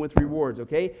dealing with rewards,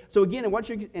 okay? So again,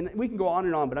 and we can go on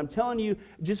and on, but I'm telling you,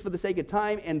 just for the sake of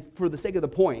time and for the sake of the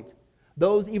point,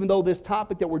 even though this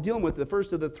topic that we're dealing with, the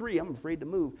first of the three, I'm afraid to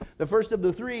move. The first of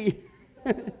the three,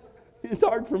 it's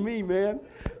hard for me, man.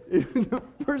 The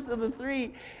first of the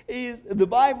three is the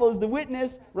Bible is the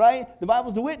witness, right? The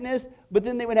Bible's the witness, but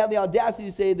then they would have the audacity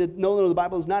to say that no, the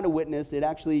Bible is not a witness. It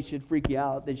actually should freak you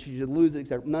out, that you should lose it,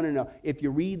 etc. No. If you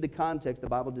read the context, the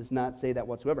Bible does not say that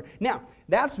whatsoever. Now,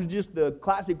 that's just the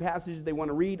classic passages they want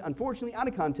to read, unfortunately, out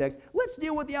of context. Let's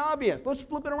deal with the obvious. Let's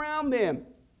flip it around then.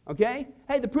 Okay?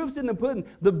 Hey, the proof's in the pudding.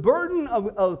 The burden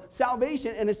of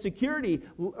salvation and its security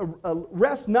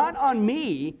rests not on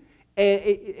me,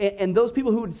 and those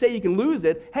people who would say you can lose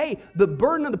it. Hey, the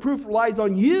burden of the proof lies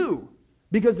on you,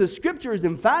 because the Scripture is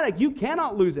emphatic. You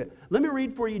cannot lose it. Let me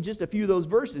read for you just a few of those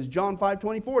verses. John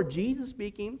 5:24, Jesus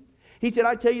speaking. He said,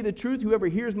 I tell you the truth, whoever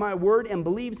hears my word and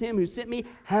believes him who sent me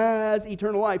has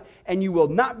eternal life, and you will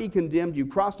not be condemned. You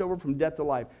crossed over from death to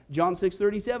life. John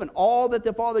 6:37, all that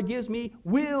the Father gives me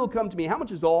will come to me. How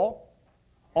much is all?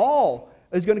 All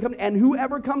is going to come. And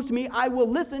whoever comes to me, I will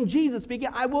listen. Jesus speaking,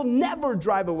 I will never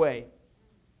drive away.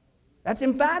 That's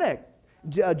emphatic.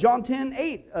 John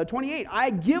 10:28, I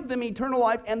give them eternal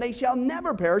life, and they shall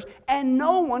never perish, and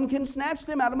no one can snatch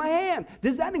them out of my hand.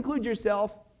 Does that include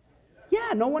yourself?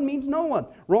 Yeah, no one means no one.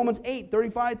 Romans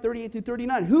 8:35, 38 through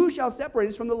 39. Who shall separate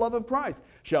us from the love of Christ?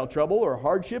 Shall trouble or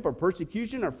hardship or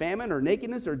persecution or famine or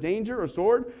nakedness or danger or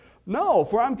sword? No,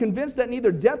 for I'm convinced that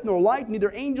neither death nor life,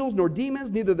 neither angels nor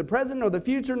demons, neither the present nor the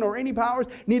future, nor any powers,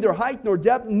 neither height nor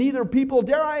depth, neither people,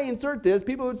 dare I insert this,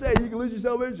 people would say you can lose your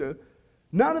salvation.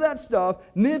 None of that stuff,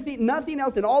 nothing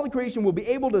else in all the creation will be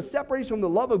able to separate us from the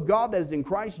love of God that is in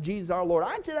Christ Jesus our Lord.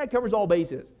 I'd say that covers all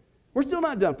bases. We're still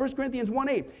not done. 1 Corinthians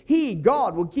 1:8. He,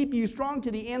 God, will keep you strong to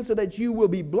the end so that you will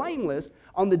be blameless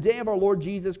on the day of our Lord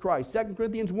Jesus Christ. 2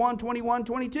 Corinthians 1:21,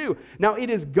 22. Now it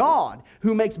is God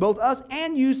who makes both us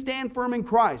and you stand firm in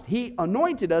Christ. He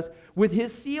anointed us with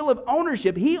his seal of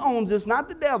ownership. He owns us, not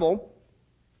the devil.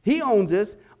 He owns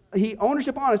us. He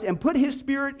ownership on us and put his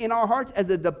Spirit in our hearts as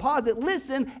a deposit.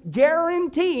 Listen,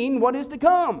 guaranteeing what is to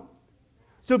come.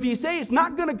 So if you say it's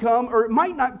not going to come or it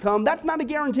might not come, that's not a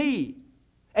guarantee.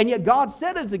 And yet God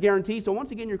said it's a guarantee, so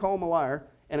once again you're calling him a liar,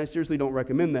 and I seriously don't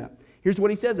recommend that. Here's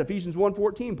what he says, Ephesians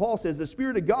 1:14. Paul says, the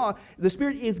Spirit of God, the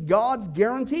Spirit is God's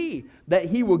guarantee that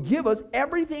he will give us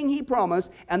everything he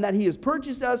promised and that he has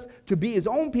purchased us to be his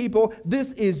own people.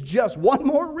 This is just one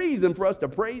more reason for us to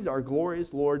praise our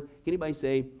glorious Lord. Can anybody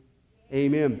say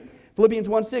amen? Philippians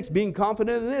 1:6, being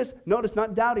confident of this, notice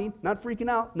not doubting, not freaking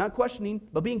out, not questioning,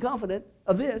 but being confident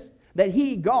of this, that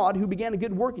he, God, who began a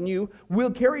good work in you,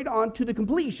 will carry it on to the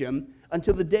completion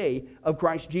until the day of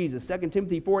Christ Jesus. 2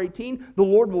 Timothy 4:18, the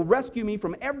Lord will rescue me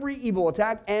from every evil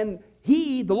attack, and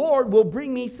he, the Lord, will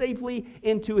bring me safely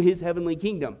into his heavenly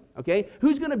kingdom. Okay?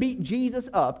 Who's going to beat Jesus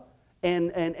up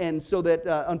and so that,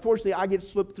 unfortunately, I get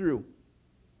slipped through?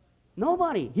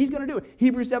 Nobody. He's going to do it.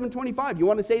 Hebrews 7:25. You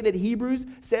want to say that Hebrews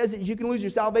says that you can lose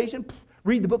your salvation? Pfft,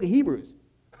 read the book of Hebrews.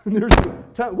 There's a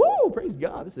ton. Whoa, praise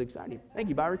God. This is exciting. Thank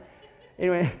you, Byron.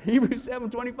 Anyway, Hebrews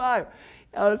 7:25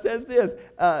 says this.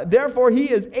 Therefore,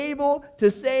 he is able to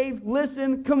save,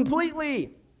 listen,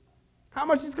 completely. How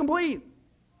much is complete?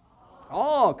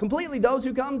 All, completely, those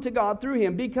who come to God through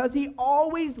him, because he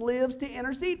always lives to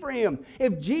intercede for him.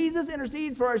 If Jesus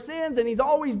intercedes for our sins and he's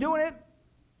always doing it,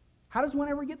 how does one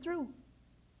ever get through?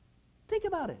 Think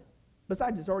about it.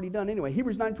 Besides, it's already done anyway.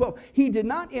 Hebrews 9:12. He did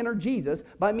not enter Jesus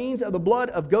by means of the blood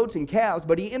of goats and calves,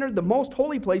 but he entered the most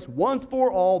holy place once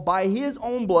for all by his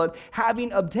own blood,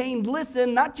 having obtained,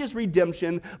 listen, not just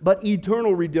redemption, but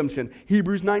eternal redemption.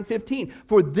 Hebrews 9:15.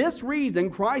 For this reason,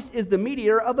 Christ is the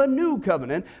mediator of a new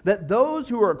covenant, that those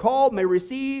who are called may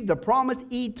receive the promised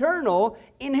eternal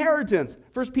inheritance.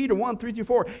 1 Peter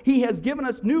 1:3-4. He has given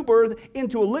us new birth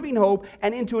into a living hope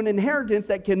and into an inheritance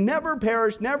that can never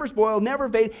perish, never spoil, never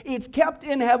fade. It's kept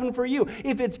in heaven for you.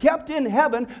 If it's kept in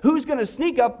heaven, who's going to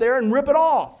sneak up there and rip it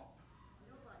off?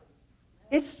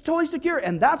 It's totally secure.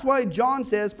 And that's why John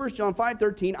says, 1 John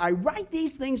 5:13, I write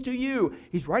these things to you.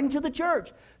 He's writing to the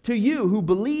church. To you who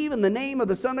believe in the name of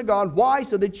the Son of God. Why?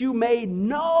 So that you may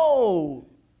know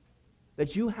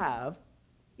that you have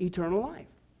eternal life.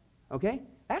 Okay?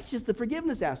 That's just the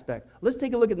forgiveness aspect. Let's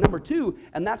take a look at number 2,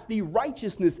 and that's the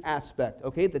righteousness aspect.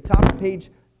 Okay? At the top of page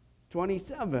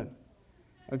 27.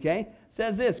 Okay?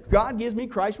 Says this, God gives me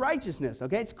Christ's righteousness.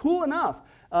 Okay? It's cool enough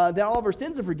that all of our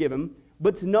sins are forgiven,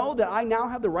 but to know that I now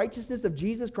have the righteousness of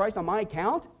Jesus Christ on my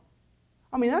account,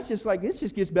 I mean, that's just like, this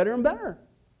just gets better and better.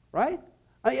 Right?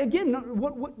 Again,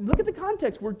 look at the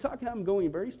context. We're talking, I'm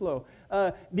going very slow.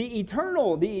 The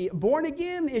eternal, the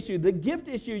born-again issue, the gift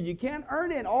issue, you can't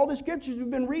earn it. All the scriptures we've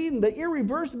been reading, the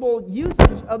irreversible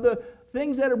usage of the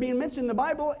things that are being mentioned in the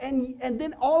Bible, and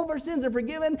then all of our sins are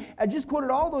forgiven. I just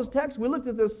quoted all those texts. We looked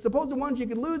at the supposed ones you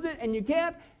could lose it, and you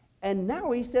can't. And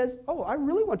now he says, oh, I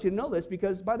really want you to know this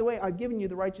because, by the way, I've given you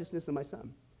the righteousness of my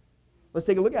Son. Let's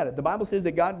take a look at it. The Bible says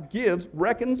that God gives,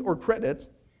 reckons, or credits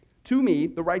to me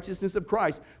the righteousness of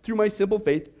Christ through my simple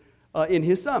faith in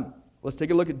his Son. Let's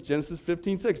take a look at Genesis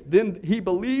 15:6. Then he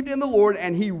believed in the Lord,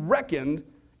 and he reckoned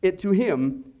it to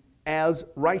him as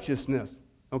righteousness.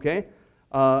 Okay?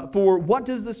 For what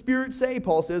does the Spirit say,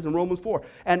 Paul says in Romans 4?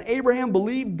 And Abraham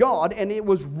believed God, and it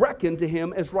was reckoned to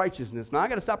him as righteousness. Now, I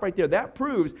got to stop right there. That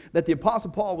proves that the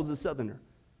Apostle Paul was a Southerner.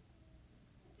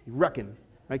 He reckoned.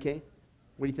 Okay?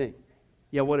 What do you think?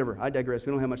 Yeah, whatever. I digress.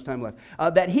 We don't have much time left.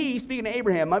 That he, speaking to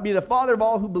Abraham, might be the father of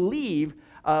all who believe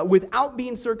without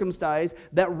being circumcised,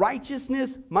 that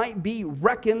righteousness might be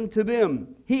reckoned to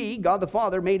them. He, God the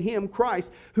Father, made him,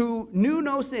 Christ, who knew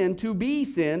no sin, to be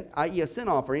sin, i.e. a sin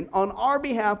offering, on our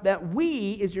behalf, that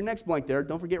we, is your next blank there,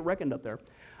 don't forget reckoned up there,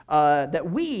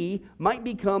 that we might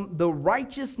become the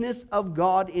righteousness of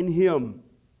God in him.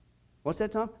 What's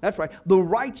that, Tom? That's right. The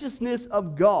righteousness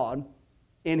of God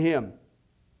in him.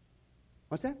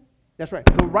 What's that? That's right.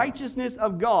 The righteousness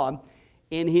of God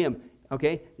in him.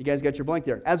 Okay, you guys got your blank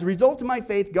there. As a result of my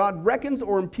faith, God reckons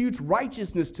or imputes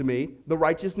righteousness to me. The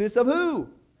righteousness of who?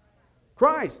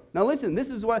 Christ. Now listen, this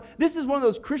is one of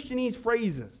those Christianese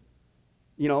phrases.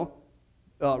 You know,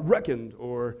 reckoned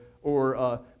or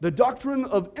the doctrine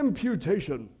of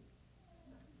imputation.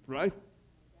 Right?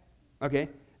 Okay.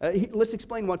 Let's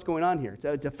explain what's going on here.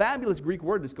 It's a fabulous Greek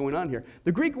word that's going on here.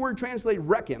 The Greek word translated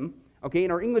reckon, okay,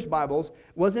 in our English Bibles,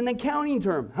 was an accounting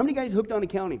term. How many guys hooked on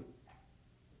accounting?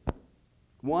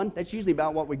 One. That's usually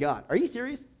about what we got. Are you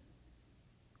serious?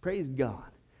 Praise God.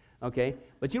 Okay?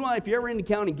 But you know what? If you're ever into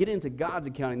accounting, get into God's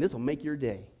accounting. This will make your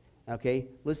day. Okay?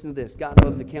 Listen to this. God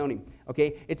loves accounting.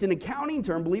 Okay? It's an accounting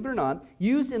term, believe it or not,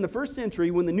 used in the first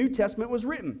century when the New Testament was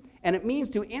written. And it means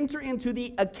to enter into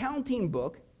the accounting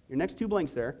book, your next two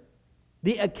blanks there,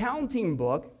 the accounting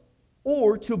book,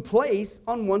 or to place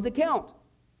on one's account.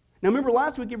 Now remember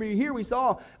last week, if you're here,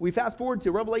 we fast forward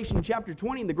to Revelation chapter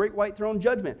 20, the great white throne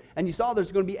judgment. And you saw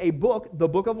there's going to be a book, the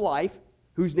book of life,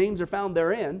 whose names are found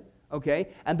therein, okay?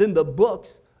 And then the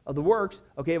books of the works,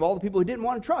 okay, of all the people who didn't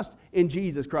want to trust in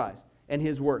Jesus Christ and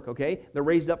his work, okay? They're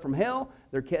raised up from hell,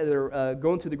 they're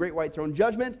going through the great white throne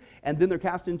judgment, and then they're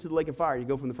cast into the lake of fire. You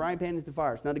go from the frying pan into the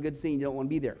fire. It's not a good scene. You don't want to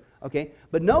be there, okay?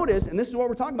 But notice, and this is what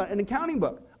we're talking about, an accounting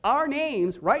book. Our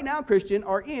names, right now, Christian,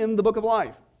 are in the book of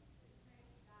life.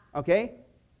 Okay?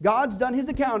 God's done his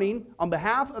accounting on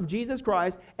behalf of Jesus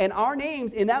Christ, and our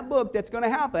names in that book that's going to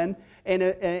happen,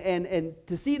 and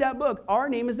to see that book, our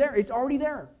name is there. It's already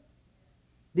there.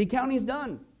 The accounting's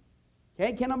done. Okay?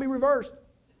 It cannot be reversed.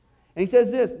 And he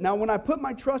says this, now when I put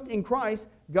my trust in Christ,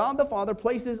 God the Father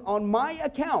places on my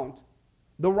account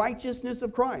the righteousness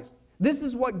of Christ. This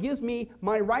is what gives me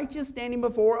my righteous standing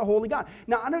before a holy God.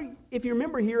 Now, I don't know if you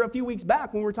remember here a few weeks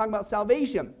back when we were talking about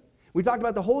salvation. We talked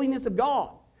about the holiness of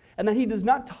God and that he does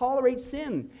not tolerate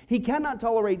sin. He cannot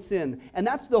tolerate sin. And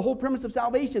that's the whole premise of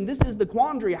salvation. This is the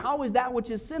quandary. How is that which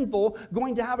is sinful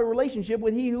going to have a relationship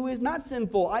with he who is not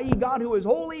sinful, i.e. God who is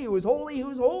holy, who is holy,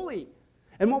 who is holy?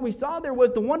 And what we saw there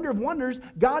was the wonder of wonders.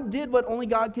 God did what only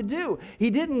God could do.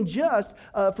 He didn't just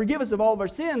forgive us of all of our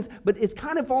sins, but it's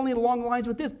kind of falling along the lines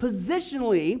with this.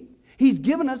 Positionally, he's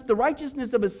given us the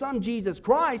righteousness of his Son, Jesus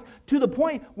Christ, to the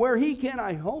point where he can,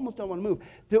 I almost don't want to move,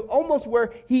 to almost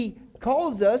where he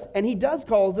calls us, and he does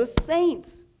calls us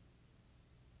saints.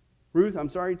 Ruth, I'm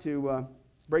sorry to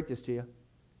break this to you,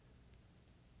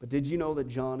 but did you know that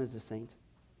John is a saint?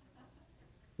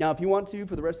 Now, if you want to,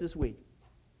 for the rest of this week,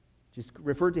 just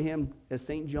refer to him as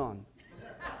St. John.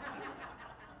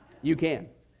 You can.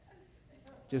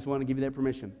 Just want to give you that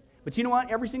permission. But you know what?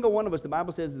 Every single one of us, the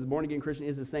Bible says, as a born-again Christian,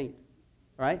 is a saint.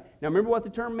 All right? Now, remember what the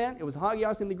term meant? It was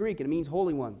hagios in the Greek, and it means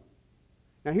holy one.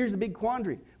 Now, here's the big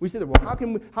quandary. We said, well,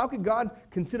 how could God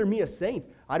consider me a saint?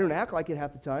 I don't act like it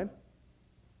half the time.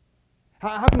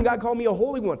 How can God call me a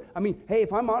holy one? I mean, hey,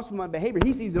 if I'm honest with my behavior,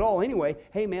 he sees it all anyway.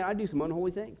 Hey, man, I do some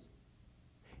unholy things.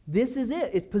 This is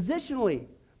it. It's positionally.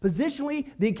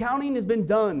 Positionally, the accounting has been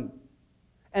done.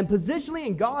 And positionally,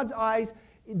 in God's eyes,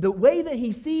 the way that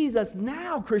he sees us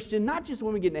now, Christian, not just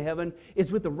when we get into heaven,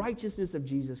 is with the righteousness of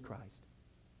Jesus Christ.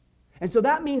 And so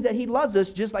that means that he loves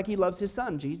us just like he loves his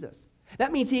Son, Jesus.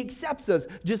 That means he accepts us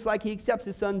just like he accepts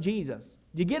his Son, Jesus.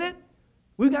 Do you get it?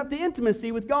 We've got the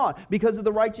intimacy with God because of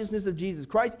the righteousness of Jesus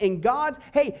Christ. And God's,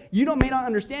 hey, may not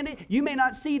understand it. You may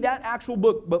not see that actual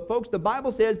book. But folks, the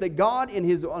Bible says that God, in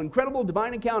his incredible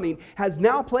divine accounting, has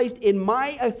now placed in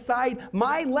my side,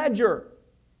 my ledger,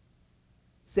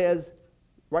 says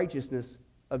righteousness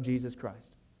of Jesus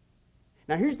Christ.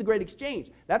 Now here's the great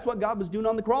exchange. That's what God was doing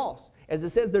on the cross. As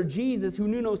it says there, Jesus, who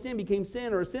knew no sin, became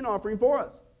sin, or a sin offering for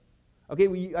us.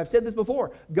 Okay, I've said this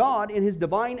before. God, in his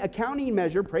divine accounting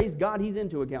measure, praise God, he's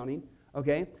into accounting,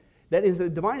 okay? That is a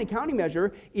divine accounting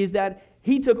measure, is that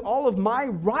he took all of my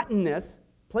rottenness,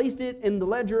 placed it in the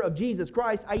ledger of Jesus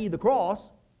Christ, i.e. the cross,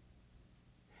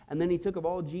 and then he took of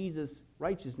all Jesus'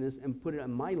 righteousness and put it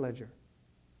on my ledger.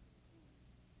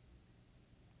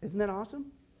 Isn't that awesome?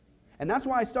 And that's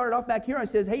why I started off back here. I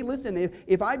says, hey, listen,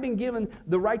 if I've been given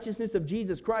the righteousness of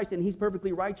Jesus Christ and he's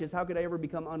perfectly righteous, how could I ever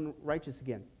become unrighteous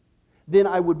again? Then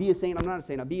I would be a saint, I'm not a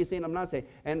saint. I'd be a saint, I'm not a saint.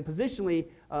 And positionally,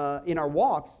 in our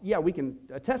walks, yeah, we can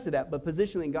attest to that, but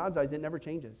positionally in God's eyes, it never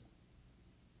changes.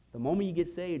 The moment you get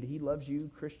saved, he loves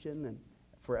you, Christian, and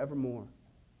forevermore.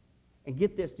 And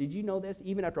get this, did you know this?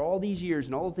 Even after all these years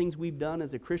and all the things we've done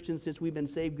as a Christian since we've been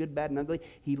saved, good, bad, and ugly,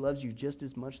 he loves you just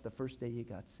as much the first day you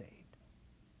got saved.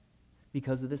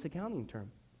 Because of this accounting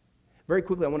term. Very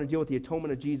quickly, I want to deal with the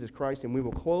atonement of Jesus Christ, and we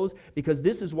will close, because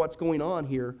this is what's going on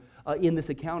here in this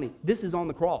accounting. This is on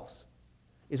the cross,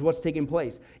 is what's taking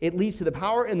place. It leads to the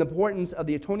power and the importance of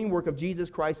the atoning work of Jesus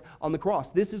Christ on the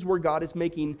cross. This is where God is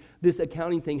making this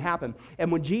accounting thing happen.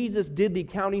 And when Jesus did the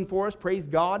accounting for us, praise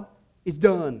God, it's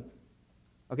done.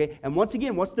 Okay, and once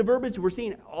again, what's the verbiage we're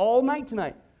seeing all night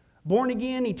tonight? Born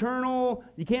again, eternal,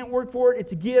 you can't work for it,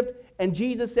 it's a gift. And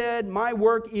Jesus said, my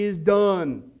work is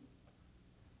done.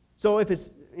 So if it's,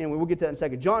 and we'll get to that in a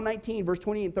second. John 19, verse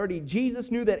 20 and 30,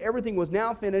 Jesus knew that everything was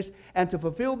now finished, and to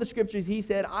fulfill the scriptures, he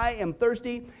said, I am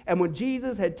thirsty. And when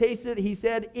Jesus had tasted it, he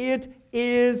said, it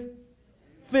is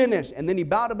finished. And then he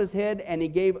bowed up his head and he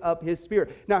gave up his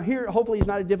spirit. Now here, hopefully, is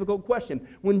not a difficult question.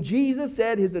 When Jesus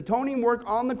said his atoning work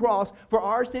on the cross for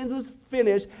our sins was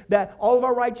finished, that all of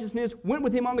our righteousness went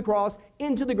with him on the cross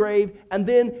into the grave, and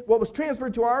then what was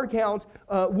transferred to our account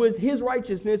was his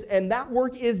righteousness, and that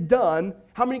work is done.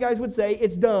 How many guys would say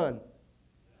it's done?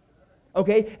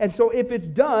 Okay, and so if it's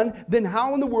done, then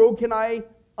how in the world can I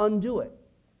undo it?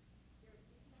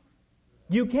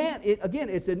 You can't. Again,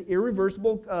 it's an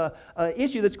irreversible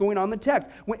issue that's going on in the text.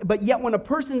 But yet when a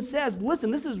person says,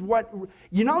 listen, this is what,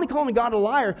 you're not only calling God a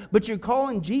liar, but you're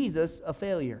calling Jesus a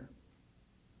failure.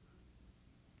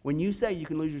 When you say you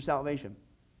can lose your salvation.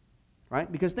 Right?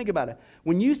 Because think about it.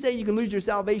 When you say you can lose your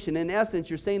salvation, in essence,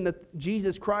 you're saying that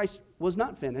Jesus Christ was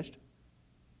not finished,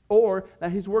 or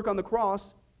that his work on the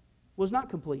cross was not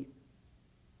complete.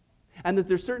 And that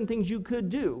there's certain things you could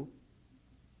do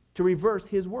to reverse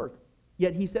his work.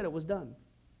 Yet he said it was done.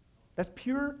 That's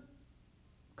pure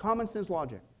common sense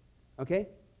logic. Okay?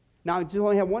 Now, I just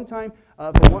only have one time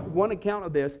for one account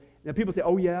of this. Now, people say,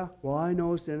 oh yeah, well, I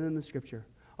know a sin in the Scripture.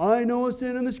 I know a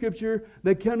sin in the Scripture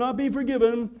that cannot be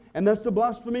forgiven, and that's the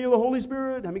blasphemy of the Holy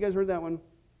Spirit. Have you guys heard that one?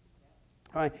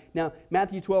 All right. Now,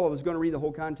 Matthew 12, I was going to read the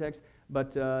whole context,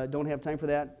 but don't have time for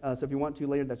that. So if you want to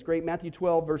later, that's great. Matthew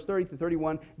 12, verse 30 to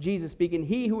 31, Jesus speaking,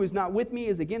 he who is not with me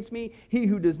is against me. He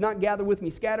who does not gather with me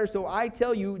scatters. So I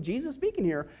tell you, Jesus speaking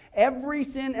here, every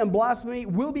sin and blasphemy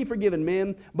will be forgiven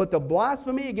men, but the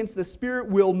blasphemy against the Spirit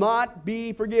will not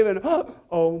be forgiven.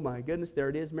 Oh my goodness, there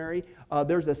it is, Mary.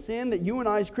 There's a sin that you and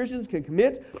I as Christians can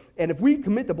commit, and if we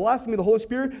commit the blasphemy of the Holy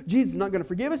Spirit, Jesus is not going to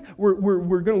forgive us. We're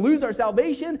going to lose our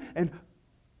salvation, and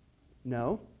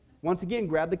no. Once again,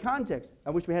 grab the context.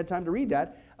 I wish we had time to read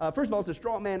that. First of all, it's a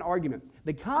straw man argument.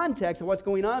 The context of what's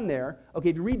going on there, okay,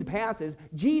 if you read the passage,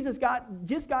 Jesus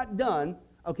just got done,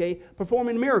 okay,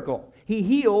 performing a miracle. He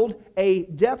healed a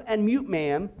deaf and mute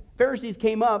man. Pharisees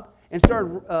came up and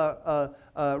started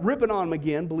ripping on him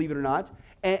again, believe it or not.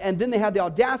 And then they had the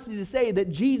audacity to say that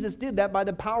Jesus did that by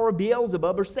the power of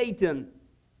Beelzebub or Satan.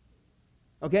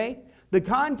 Okay? The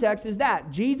context is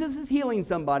that Jesus is healing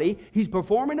somebody, he's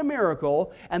performing a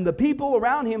miracle, and the people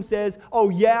around him says, oh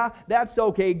yeah, that's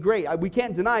okay, great. We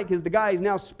can't deny it because the guy is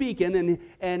now speaking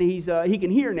and he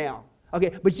can hear now.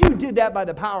 Okay, but you did that by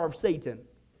the power of Satan.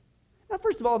 Now,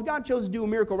 first of all, if God chose to do a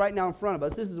miracle right now in front of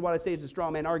us, this is what I say is a straw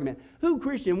man argument. What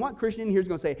Christian in here is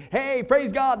going to say, hey,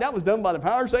 praise God, that was done by the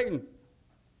power of Satan?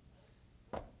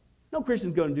 No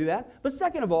Christian's going to do that. But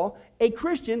second of all, a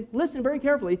Christian, listen very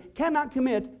carefully, cannot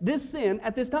commit this sin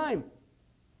at this time.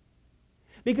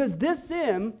 Because this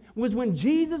sin was when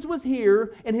Jesus was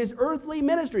here in his earthly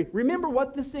ministry. Remember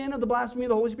what the sin of the blasphemy of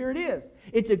the Holy Spirit is.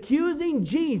 It's accusing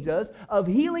Jesus of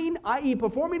healing, i.e.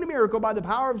 performing a miracle by the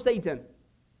power of Satan.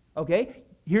 Okay?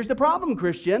 Here's the problem,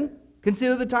 Christian.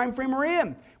 Consider the time frame we're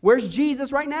in. Where's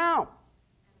Jesus right now?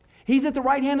 He's at the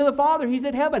right hand of the Father. He's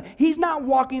at heaven. He's not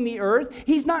walking the earth.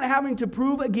 He's not having to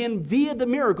prove again via the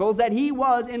miracles that he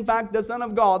was, in fact, the Son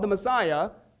of God, the Messiah.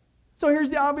 So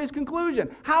here's the obvious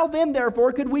conclusion. How then,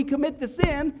 therefore, could we commit the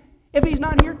sin if he's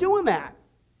not here doing that?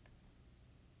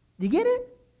 You get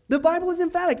it? The Bible is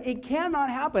emphatic. It cannot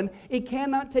happen. It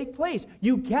cannot take place.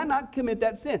 You cannot commit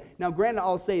that sin. Now, granted,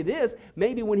 I'll say this.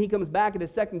 Maybe when he comes back at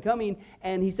his second coming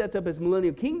and he sets up his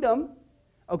millennial kingdom,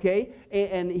 okay,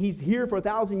 and he's here for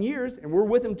 1,000 years, and we're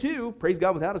with him too, praise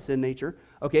God, without a sin nature,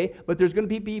 okay, but there's going to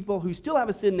be people who still have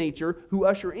a sin nature, who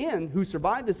usher in, who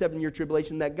survived the 7-year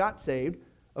tribulation that got saved,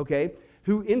 okay,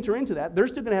 who enter into that. They're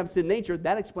still going to have sin nature.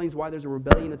 That explains why there's a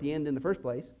rebellion at the end in the first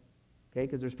place, okay,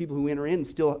 because there's people who enter in and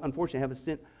still, unfortunately,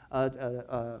 have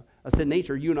a sin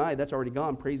nature. You and I, that's already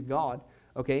gone, praise God,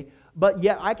 okay, but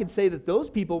yet I could say that those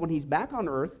people, when he's back on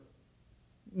earth,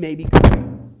 maybe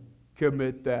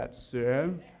commit that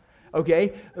sin.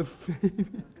 Okay?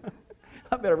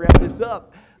 I better wrap this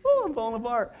up. Oh, I'm falling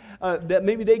apart. That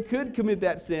maybe they could commit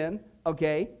that sin,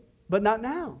 okay, but not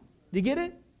now. Do you get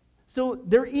it? So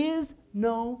there is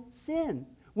no sin.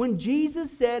 When Jesus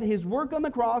said his work on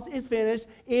the cross is finished,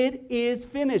 it is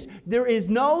finished. There is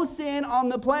no sin on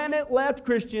the planet left,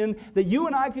 Christian, that you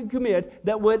and I could commit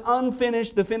that would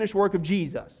unfinish the finished work of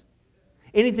Jesus.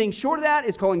 Anything short of that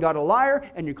is calling God a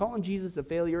liar, and you're calling Jesus a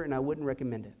failure, and I wouldn't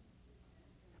recommend it.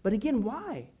 But again,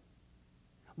 why?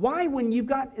 Why when you've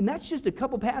got, and that's just a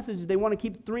couple passages they want to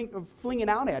keep flinging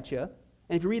out at you, and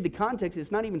if you read the context, it's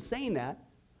not even saying that.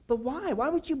 But why? Why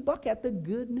would you buck at the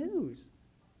good news?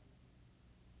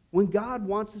 When God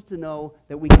wants us to know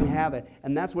that we can have it.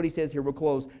 And that's what he says here. We'll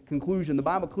close. Conclusion. The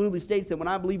Bible clearly states that when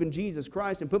I believe in Jesus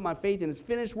Christ and put my faith in his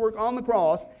finished work on the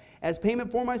cross as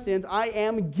payment for my sins, I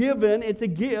am given, it's a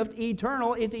gift,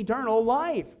 it's eternal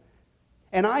life.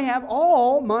 And I have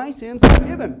all my sins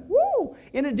forgiven. Woo!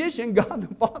 In addition, God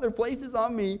the Father places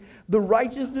on me the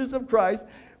righteousness of Christ,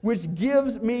 which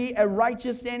gives me a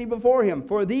righteous standing before him.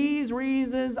 For these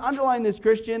reasons, underline this,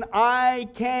 Christian, I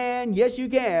can, yes you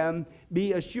can,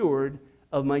 be assured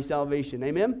of my salvation.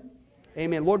 Amen?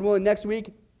 Amen. Lord willing, next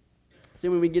week,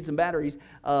 assuming we can get some batteries,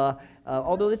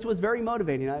 although this was very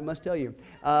motivating, I must tell you,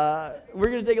 we're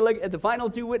going to take a look at the final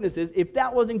two witnesses. If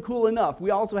that wasn't cool enough,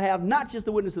 we also have not just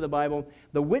the witness of the Bible,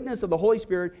 the witness of the Holy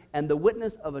Spirit, and the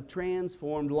witness of a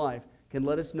transformed life can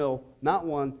let us know not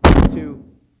 1, 2,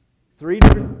 3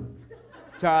 different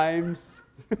times.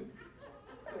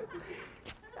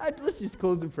 Let's just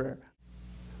close in prayer.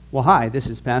 Well, hi, this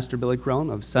is Pastor Billy Crone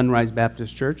of Sunrise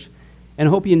Baptist Church, and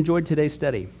I hope you enjoyed today's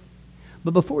study.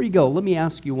 But before you go, let me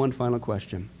ask you one final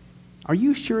question. Are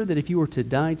you sure that if you were to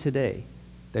die today,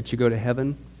 that you go to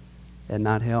heaven and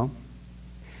not hell?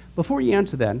 Before you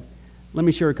answer that, let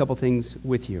me share a couple things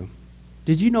with you.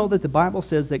 Did you know that the Bible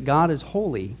says that God is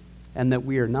holy and that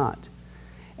we are not?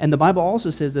 And the Bible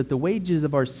also says that the wages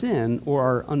of our sin or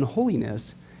our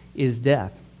unholiness is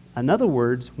death. In other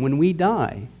words, when we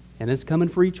die, and it's coming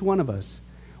for each one of us,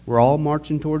 we're all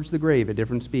marching towards the grave at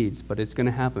different speeds, but it's going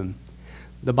to happen.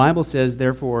 The Bible says,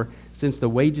 therefore, since the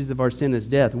wages of our sin is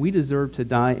death, we deserve to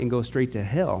die and go straight to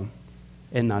hell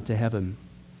and not to heaven.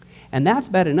 And that's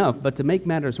bad enough, but to make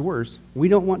matters worse, we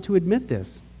don't want to admit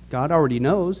this. God already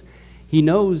knows. He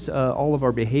knows all of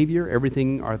our behavior,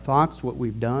 everything, our thoughts, what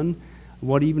we've done,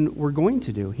 what even we're going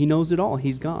to do. He knows it all.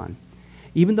 He's gone.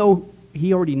 Even though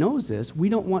he already knows this, we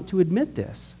don't want to admit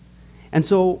this. And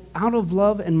so, out of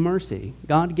love and mercy,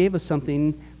 God gave us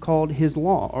something called his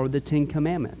law, or the 10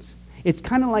 Commandments. It's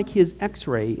kind of like his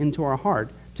x-ray into our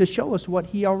heart to show us what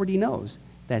he already knows,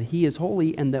 that he is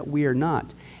holy and that we are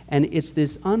not. And it's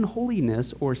this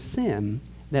unholiness or sin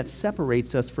that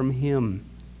separates us from him.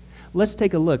 Let's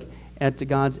take a look at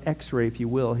God's x-ray, if you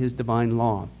will, his divine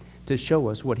law, to show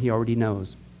us what he already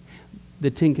knows.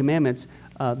 The 10 Commandments,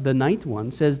 the 9th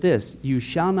one says this: you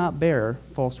shall not bear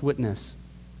false witness.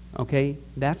 Okay?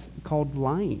 That's called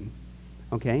lying.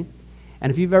 Okay?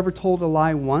 And if you've ever told a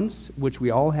lie once, which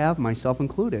we all have, myself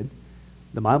included,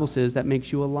 the Bible says that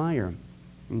makes you a liar.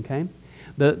 Okay?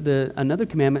 Another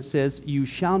commandment says, you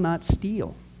shall not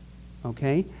steal.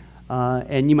 Okay?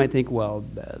 And you might think, well,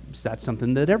 that's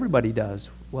something that everybody does.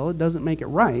 Well, it doesn't make it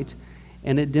right,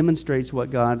 and it demonstrates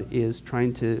what God is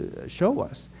trying to show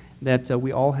us, that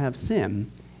we all have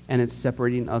sin, and it's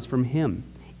separating us from him.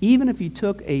 Even if you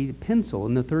took a pencil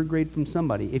in the 3rd grade from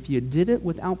somebody, if you did it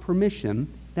without permission,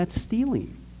 that's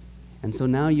stealing. And so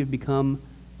now you've become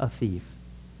a thief.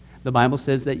 The Bible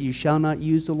says that you shall not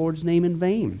use the Lord's name in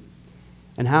vain.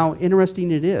 And how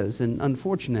interesting it is and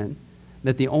unfortunate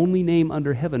that the only name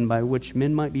under heaven by which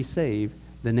men might be saved,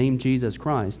 the name Jesus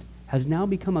Christ, has now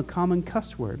become a common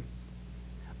cuss word.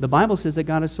 The Bible says that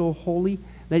God is so holy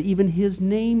that even his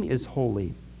name is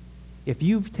holy. If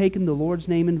you've taken the Lord's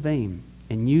name in vain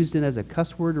and used it as a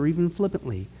cuss word or even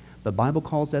flippantly, the Bible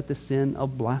calls that the sin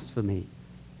of blasphemy.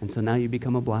 And so now you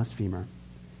become a blasphemer.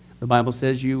 The Bible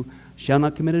says you shall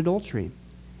not commit adultery.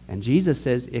 And Jesus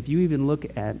says if you even look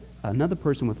at another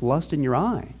person with lust in your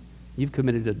eye, you've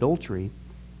committed adultery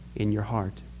in your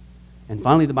heart. And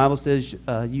finally, the Bible says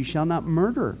you shall not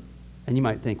murder. And you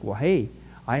might think, well, hey,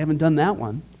 I haven't done that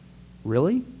one.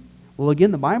 Really? Well,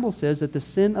 again, the Bible says that the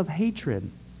sin of hatred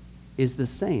is the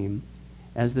same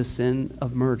as the sin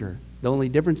of murder. The only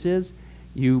difference is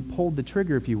you pulled the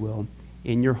trigger, if you will,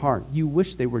 in your heart. You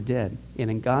wish they were dead. And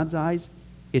in God's eyes,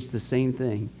 it's the same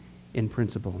thing in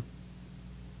principle.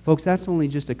 Folks, that's only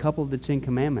just a couple of the 10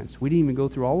 Commandments. We didn't even go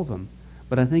through all of them.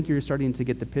 But I think you're starting to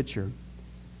get the picture.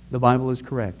 The Bible is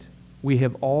correct. We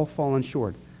have all fallen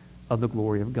short of the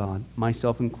glory of God,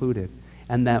 myself included,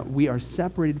 and that we are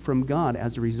separated from God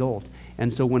as a result.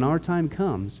 And so when our time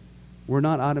comes, we're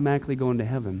not automatically going to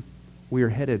heaven. We are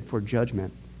headed for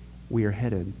judgment. We are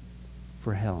headed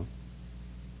for hell.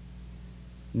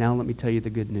 Now let me tell you the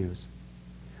good news.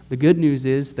 The good news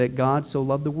is that God so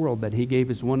loved the world that he gave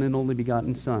his one and only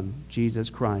begotten Son, Jesus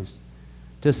Christ,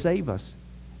 to save us.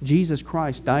 Jesus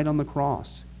Christ died on the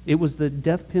cross. It was the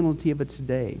death penalty of its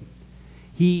day.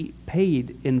 He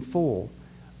paid in full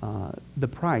the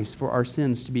price for our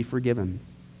sins to be forgiven.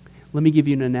 Let me give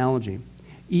you an analogy.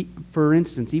 For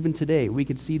instance, even today, we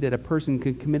could see that a person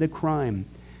could commit a crime.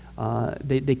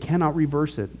 They cannot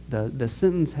reverse it. The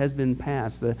sentence has been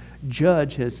passed. The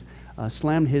judge has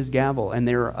slammed his gavel, and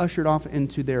they are ushered off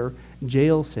into their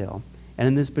jail cell. And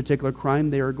in this particular crime,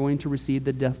 they are going to receive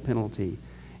the death penalty.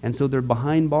 And so they're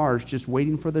behind bars just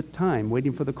waiting for the time,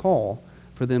 waiting for the call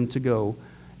for them to go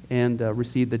and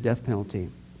receive the death penalty.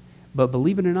 But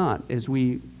believe it or not, as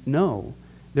we know,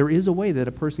 there is a way that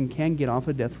a person can get off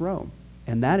a death row.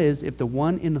 And that is if the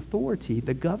one in authority,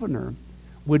 the governor,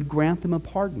 would grant them a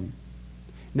pardon.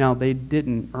 Now, they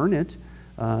didn't earn it.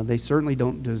 They certainly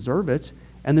don't deserve it.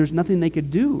 And there's nothing they could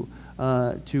do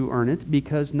to earn it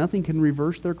because nothing can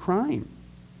reverse their crime.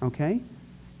 Okay?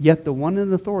 Yet the one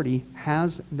in authority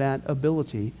has that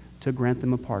ability to grant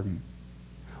them a pardon.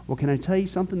 Well, can I tell you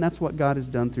something? That's what God has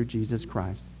done through Jesus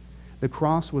Christ. The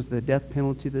cross was the death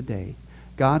penalty of the day.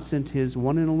 God sent his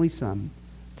one and only Son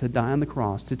to die on the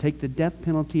cross, to take the death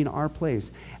penalty in our place,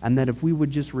 and that if we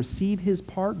would just receive his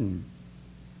pardon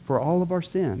for all of our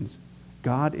sins,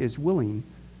 God is willing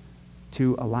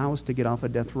to allow us to get off a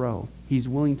death row. He's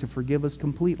willing to forgive us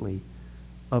completely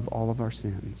of all of our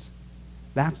sins.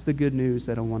 That's the good news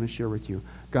that I want to share with you.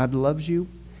 God loves you.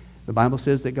 The Bible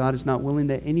says that God is not willing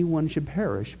that anyone should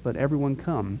perish, but everyone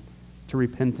come to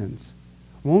repentance.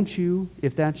 Won't you,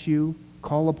 if that's you,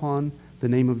 call upon the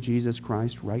name of Jesus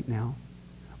Christ right now?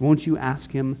 Won't you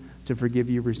ask him to forgive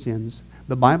you your sins?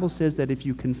 The Bible says that if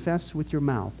you confess with your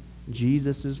mouth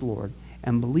Jesus is Lord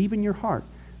and believe in your heart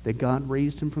that God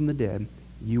raised him from the dead,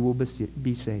 you will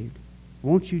be saved.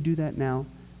 Won't you do that now,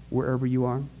 wherever you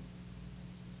are?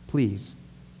 Please,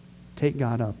 take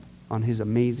God up on his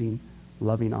amazing,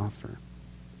 loving offer.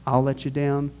 I'll let you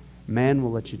down. Man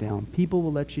will let you down. People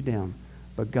will let you down.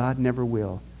 But God never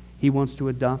will. He wants to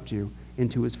adopt you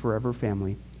into his forever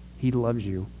family. He loves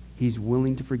you. He's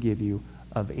willing to forgive you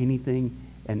of anything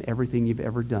and everything you've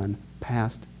ever done,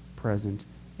 past, present,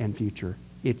 and future.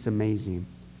 It's amazing.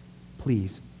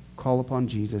 Please, call upon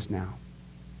Jesus now.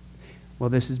 Well,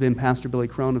 this has been Pastor Billy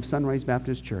Crone of Sunrise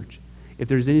Baptist Church. If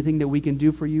there's anything that we can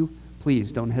do for you,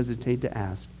 please don't hesitate to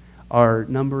ask. Our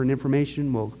number and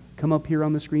information will come up here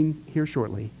on the screen here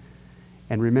shortly.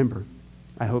 And remember,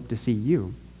 I hope to see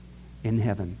you in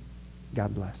heaven.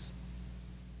 God bless.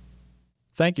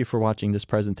 Thank you for watching this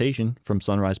presentation from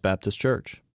Sunrise Baptist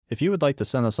Church. If you would like to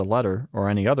send us a letter or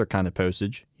any other kind of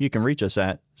postage, you can reach us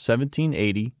at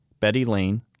 1780 Betty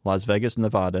Lane, Las Vegas,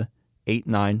 Nevada,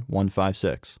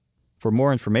 89156. For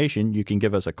more information, you can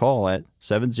give us a call at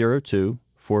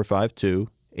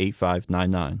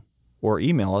 702-452-8599 or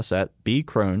email us at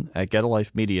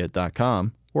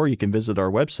bcrone@getalifemedia.com, or you can visit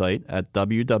our website at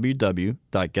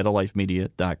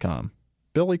www.getalifemedia.com.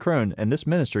 Billy Crone and this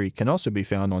ministry can also be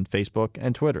found on Facebook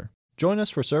and Twitter. Join us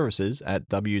for services at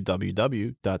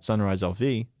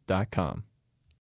www.sunriselv.com.